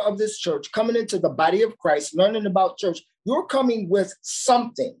member of this church, coming into the body of Christ, learning about church, you're coming with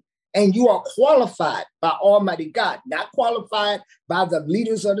something, and you are qualified by Almighty God, not qualified by the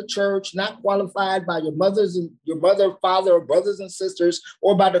leaders of the church, not qualified by your mother, father, or brothers and sisters,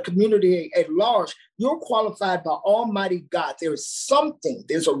 or by the community at large. You're qualified by Almighty God. There is something.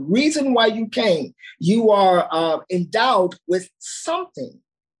 There's a reason why you came. You are endowed with something.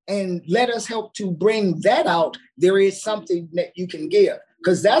 And let us help to bring that out. There is something that you can give,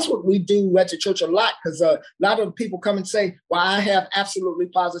 because that's what we do at the church a lot. Because a lot of people come and say, well, I have absolutely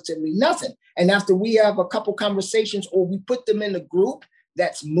positively nothing. And after we have a couple conversations, or we put them in a group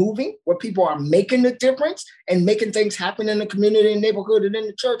that's moving, where people are making a difference and making things happen in the community and neighborhood and in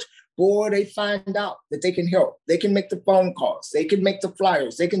the church, boy, they find out that they can help. They can make the phone calls. They can make the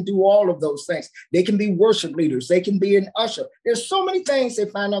flyers. They can do all of those things. They can be worship leaders. They can be an usher. There's so many things they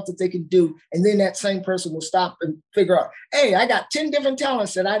find out that they can do. And then that same person will stop and figure out, hey, I got 10 different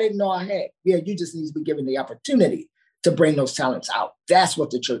talents that I didn't know I had. Yeah, you just need to be given the opportunity to bring those talents out. That's what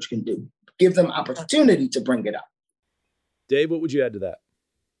the church can do. Give them opportunity to bring it out. Dave, what would you add to that?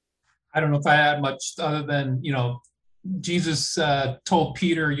 I don't know if I add much other than, Jesus told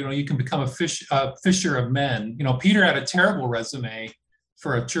Peter, you can become a fisher of men. Peter had a terrible resume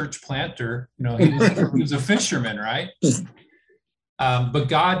for a church planter. He was a fisherman, right? But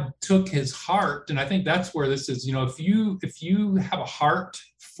God took his heart, and I think that's where this is. If you have a heart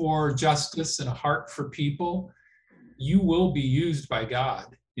for justice and a heart for people, you will be used by God.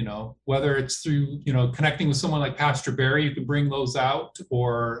 Whether it's through connecting with someone like Pastor Barry, you can bring those out,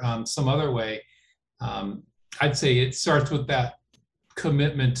 or some other way. I'd say it starts with that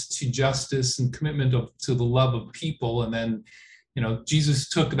commitment to justice and commitment to the love of people. And then, Jesus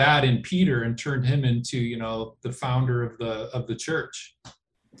took that in Peter and turned him into, the founder of the church.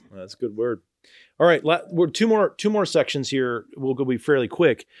 Well, that's a good word. All right. We're two more sections here. We'll go be fairly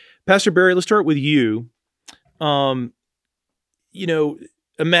quick. Pastor Barry, let's start with you.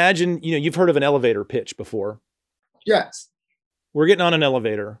 Imagine, you've heard of an elevator pitch before. Yes. We're getting on an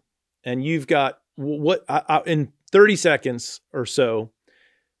elevator, and you've got in 30 seconds or so,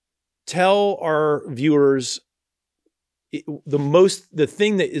 tell our viewers the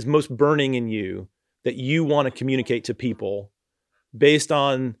thing that is most burning in you that you want to communicate to people based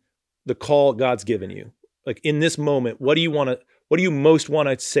on the call God's given you. Like in this moment, what do you most want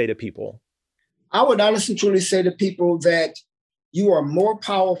to say to people? I would honestly truly say to people that you are more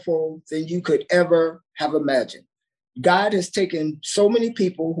powerful than you could ever have imagined. God has taken so many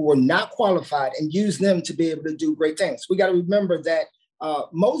people who are not qualified and used them to be able to do great things. We got to remember that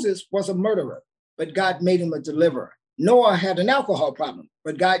Moses was a murderer, but God made him a deliverer. Noah had an alcohol problem,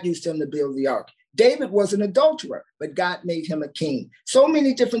 but God used him to build the ark. David was an adulterer, but God made him a king. So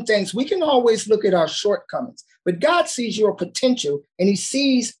many different things. We can always look at our shortcomings, but God sees your potential, and he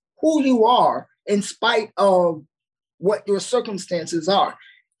sees who you are in spite of what your circumstances are.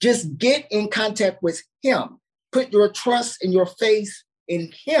 Just get in contact with him Put your trust and your faith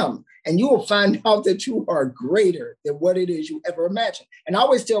in him, and you will find out that you are greater than what it is you ever imagined. And I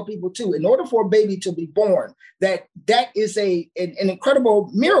always tell people too, in order for a baby to be born, that is an incredible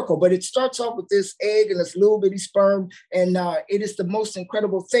miracle, but it starts off with this egg and this little bitty sperm, and it is the most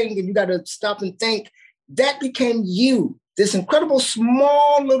incredible thing. And you got to stop and think, that became you. This incredible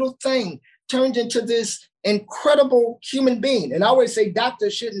small little thing turned into this incredible human being. And I always say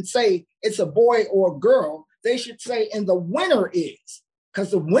doctors shouldn't say it's a boy or a girl. They should say, and the winner is.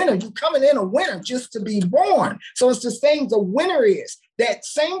 Because the winner, you're coming in a winner just to be born. So it's the same, the winner is. That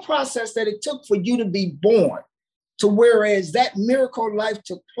same process that it took for you to be born, to whereas that miracle life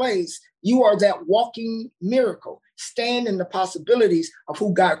took place, you are that walking miracle. Stand in the possibilities of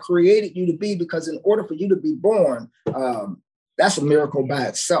who God created you to be, because in order for you to be born, that's a miracle by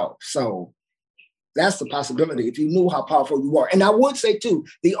itself. So that's the possibility, if you knew how powerful you are. And I would say too,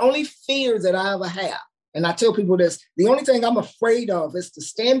 the only fear that I ever have, and I tell people this, the only thing I'm afraid of is to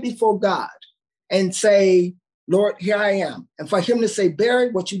stand before God and say, Lord, here I am. And for him to say,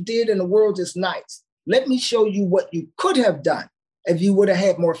 Barry, what you did in the world is nice. Let me show you what you could have done if you would have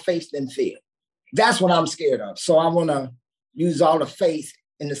had more faith than fear. That's what I'm scared of. So I want to use all the faith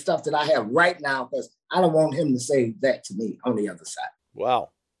in the stuff that I have right now, because I don't want him to say that to me on the other side. Wow.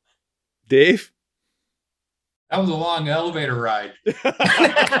 Dave? That was a long elevator ride.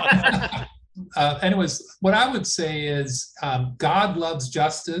 Anyways, what I would say is God loves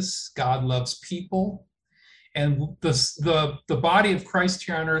justice. God loves people. And the body of Christ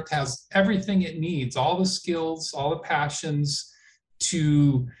here on earth has everything it needs, all the skills, all the passions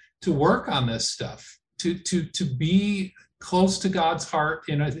to work on this stuff, to be close to God's heart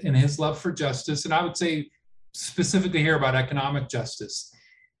in his love for justice. And I would say specifically here about economic justice.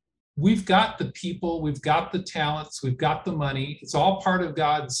 We've got the people, we've got the talents, we've got the money. It's all part of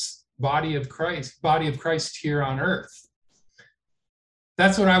God's body of Christ here on earth.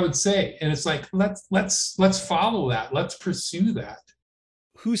 That's what I would say. And it's like, let's follow that. Let's pursue that.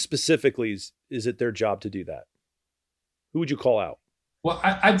 Who specifically is it their job to do that? Who would you call out? Well,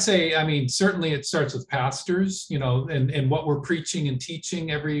 I'd say, I mean, certainly it starts with pastors, and what we're preaching and teaching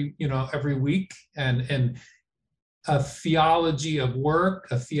every week, and a theology of work,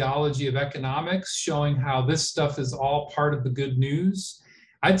 a theology of economics, showing how this stuff is all part of the good news.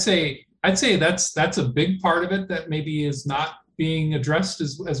 I'd say that's a big part of it that maybe is not being addressed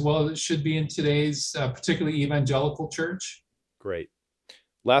as well as it should be in today's particularly evangelical church. Great.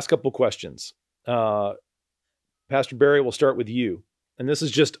 Last couple questions. Pastor Barry, we'll start with you. And this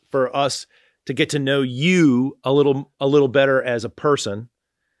is just for us to get to know you a little better as a person.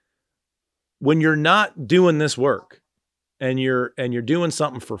 When you're not doing this work and you're doing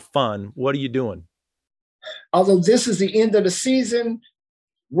something for fun, what are you doing? Although this is the end of the season,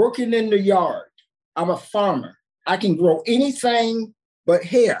 working in the yard. I'm a farmer. I can grow anything but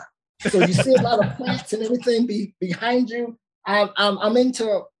hair. So you see a lot of plants and everything behind you. I'm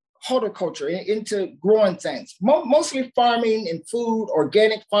into horticulture, into growing things, mostly farming and food,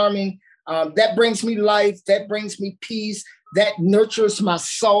 organic farming. That brings me life. That brings me peace. That nurtures my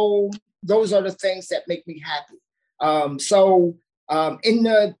soul. Those are the things that make me happy. On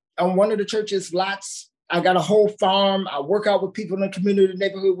one of the church's lots, I got a whole farm. I work out with people in the community,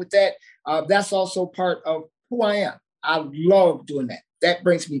 neighborhood with that. That's also part of who I am. I love doing that. That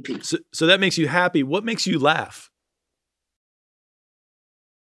brings me peace. So that makes you happy. What makes you laugh?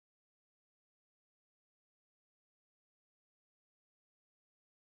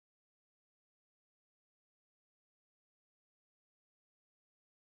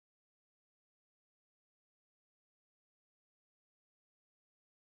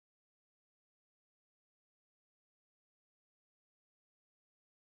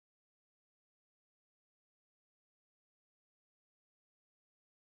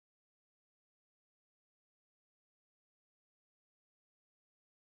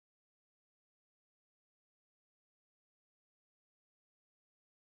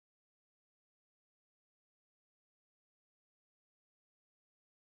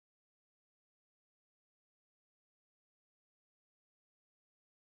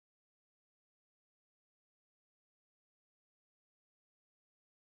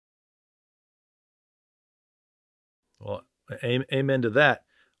 Well, amen to that.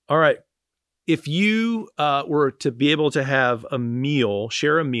 All right. If you were to be able to have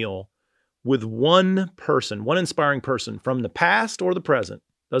share a meal with one person, one inspiring person from the past or the present,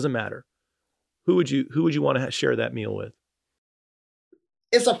 doesn't matter. Who would you want to share that meal with?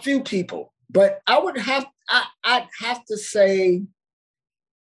 It's a few people, but I'd have to say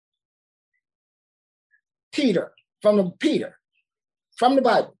Peter from the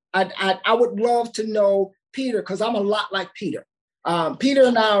Bible. I would love to know Peter because I'm a lot like Peter. Peter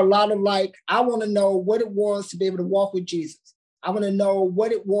and I are a lot alike. I want to know what it was to be able to walk with Jesus. I want to know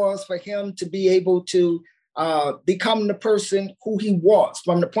what it was for him to be able to become the person who he was,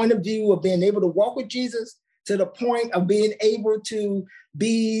 from the point of view of being able to walk with Jesus to the point of being able to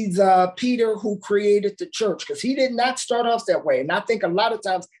be the Peter who created the church, because he did not start off that way. And I think a lot of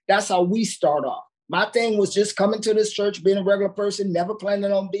times that's how we start off. My thing was just coming to this church, being a regular person, never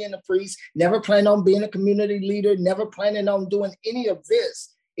planning on being a priest, never planning on being a community leader, never planning on doing any of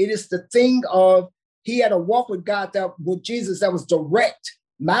this. It is the thing of he had a walk with God, with Jesus, that was direct.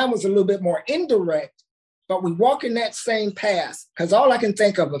 Mine was a little bit more indirect, but we walk in that same path. Because all I can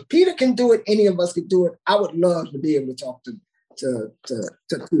think of, if Peter can do it, any of us could do it. I would love to be able to talk to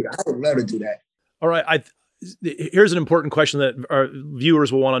Peter. I would love to do that. All right. Here's an important question that our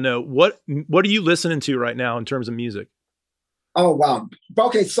viewers will want to know. What are you listening to right now in terms of music? Oh, wow.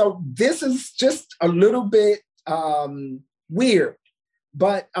 Okay, so this is just a little bit weird,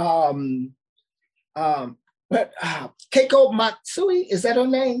 but Keiko Matsui, is that her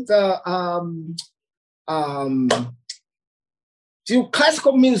name?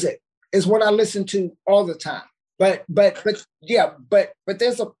 Classical music is what I listen to all the time. But there's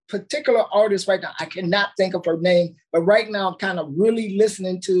a particular artist right now. I cannot think of her name, but right now I'm kind of really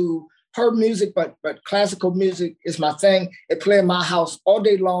listening to her music. But classical music is my thing. It plays in my house all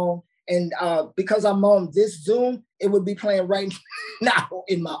day long, and because I'm on this Zoom, it would be playing right now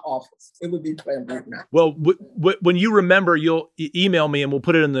in my office. It would be playing right now. Well, when you remember, you'll email me, and we'll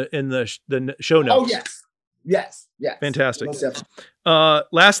put it in the show notes. Oh yes. Fantastic.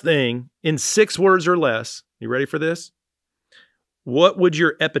 Last thing, in 6 words or less. You ready for this? What would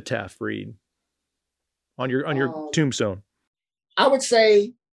your epitaph read on your tombstone? I would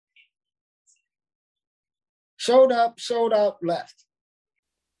say, showed up, left.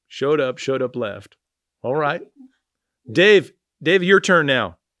 Showed up, left. All right. Dave, your turn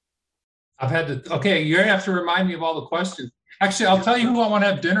now. Okay, you're going to have to remind me of all the questions. Actually, I'll tell you who I want to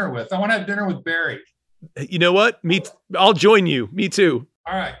have dinner with. I want to have dinner with Barry. You know what? I'll join you. Me too.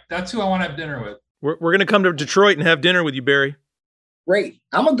 All right. That's who I want to have dinner with. We're going to come to Detroit and have dinner with you, Barry. Great.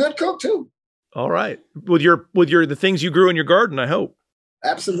 I'm a good cook too. All right. With the things you grew in your garden, I hope.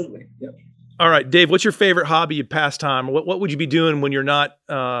 Absolutely. Yep. All right, Dave, what's your favorite hobby, pastime? What would you be doing when you're not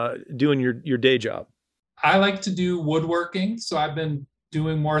doing your day job? I like to do woodworking. So I've been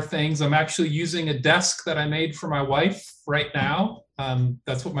doing more things. I'm actually using a desk that I made for my wife right now.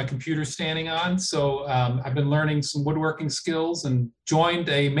 That's what my computer's standing on. So I've been learning some woodworking skills and joined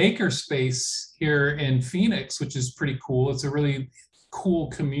a makerspace here in Phoenix, which is pretty cool. It's a really cool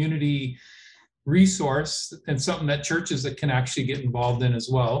community resource and something that churches that can actually get involved in as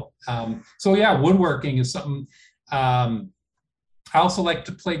well. So yeah, woodworking is something. I also like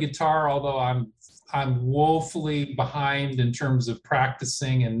to play guitar, although I'm woefully behind in terms of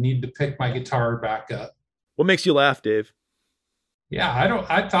practicing and need to pick my guitar back up. What makes you laugh, Dave? Yeah,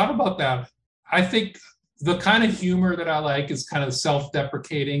 I thought about that. I think the kind of humor that I like is kind of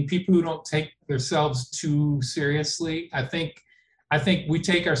self-deprecating. People who don't take themselves too seriously. I think we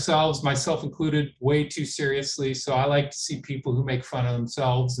take ourselves, myself included, way too seriously. So I like to see people who make fun of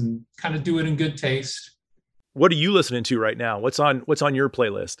themselves and kind of do it in good taste. What are you listening to right now? What's on your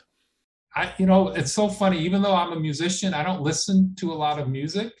playlist? It's so funny. Even though I'm a musician, I don't listen to a lot of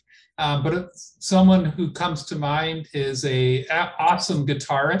music. But someone who comes to mind is an awesome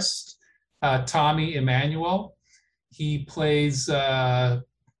guitarist, Tommy Emmanuel. He plays,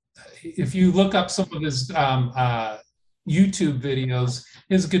 if you look up some of his YouTube videos,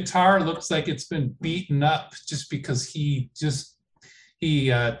 his guitar looks like it's been beaten up just because he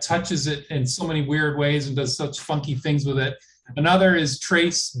touches it in so many weird ways and does such funky things with it. Another is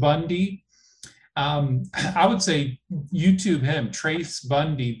Trace Bundy. I would say YouTube him, Trace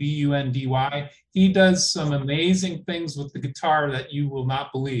Bundy, Bundy. He does some amazing things with the guitar that you will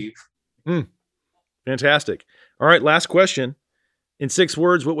not believe. Fantastic. All right, last question. In 6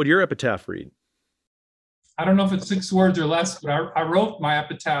 words, what would your epitaph read? I don't know if it's 6 words or less, but I wrote my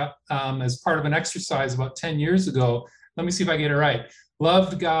epitaph as part of an exercise about 10 years ago. Let me see if I get it right.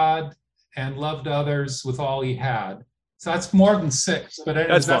 Loved God and loved others with all he had. So that's more than 6, but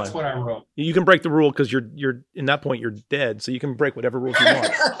anyways, that's what I wrote. You can break the rule because you're in that point you're dead, so you can break whatever rules you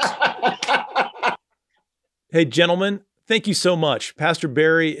want. Hey, gentlemen, thank you so much, Pastor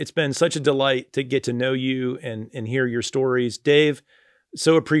Barry. It's been such a delight to get to know you and hear your stories, Dave.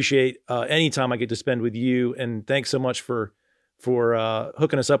 So appreciate any time I get to spend with you, and thanks so much for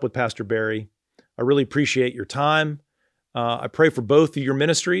hooking us up with Pastor Barry. I really appreciate your time. I pray for both of your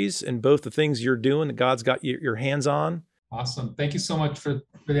ministries and both the things you're doing that God's got your hands on. Awesome. Thank you so much for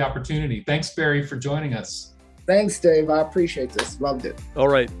the opportunity. Thanks, Barry, for joining us. Thanks, Dave. I appreciate this. Loved it. All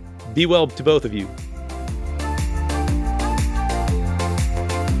right. Be well to both of you.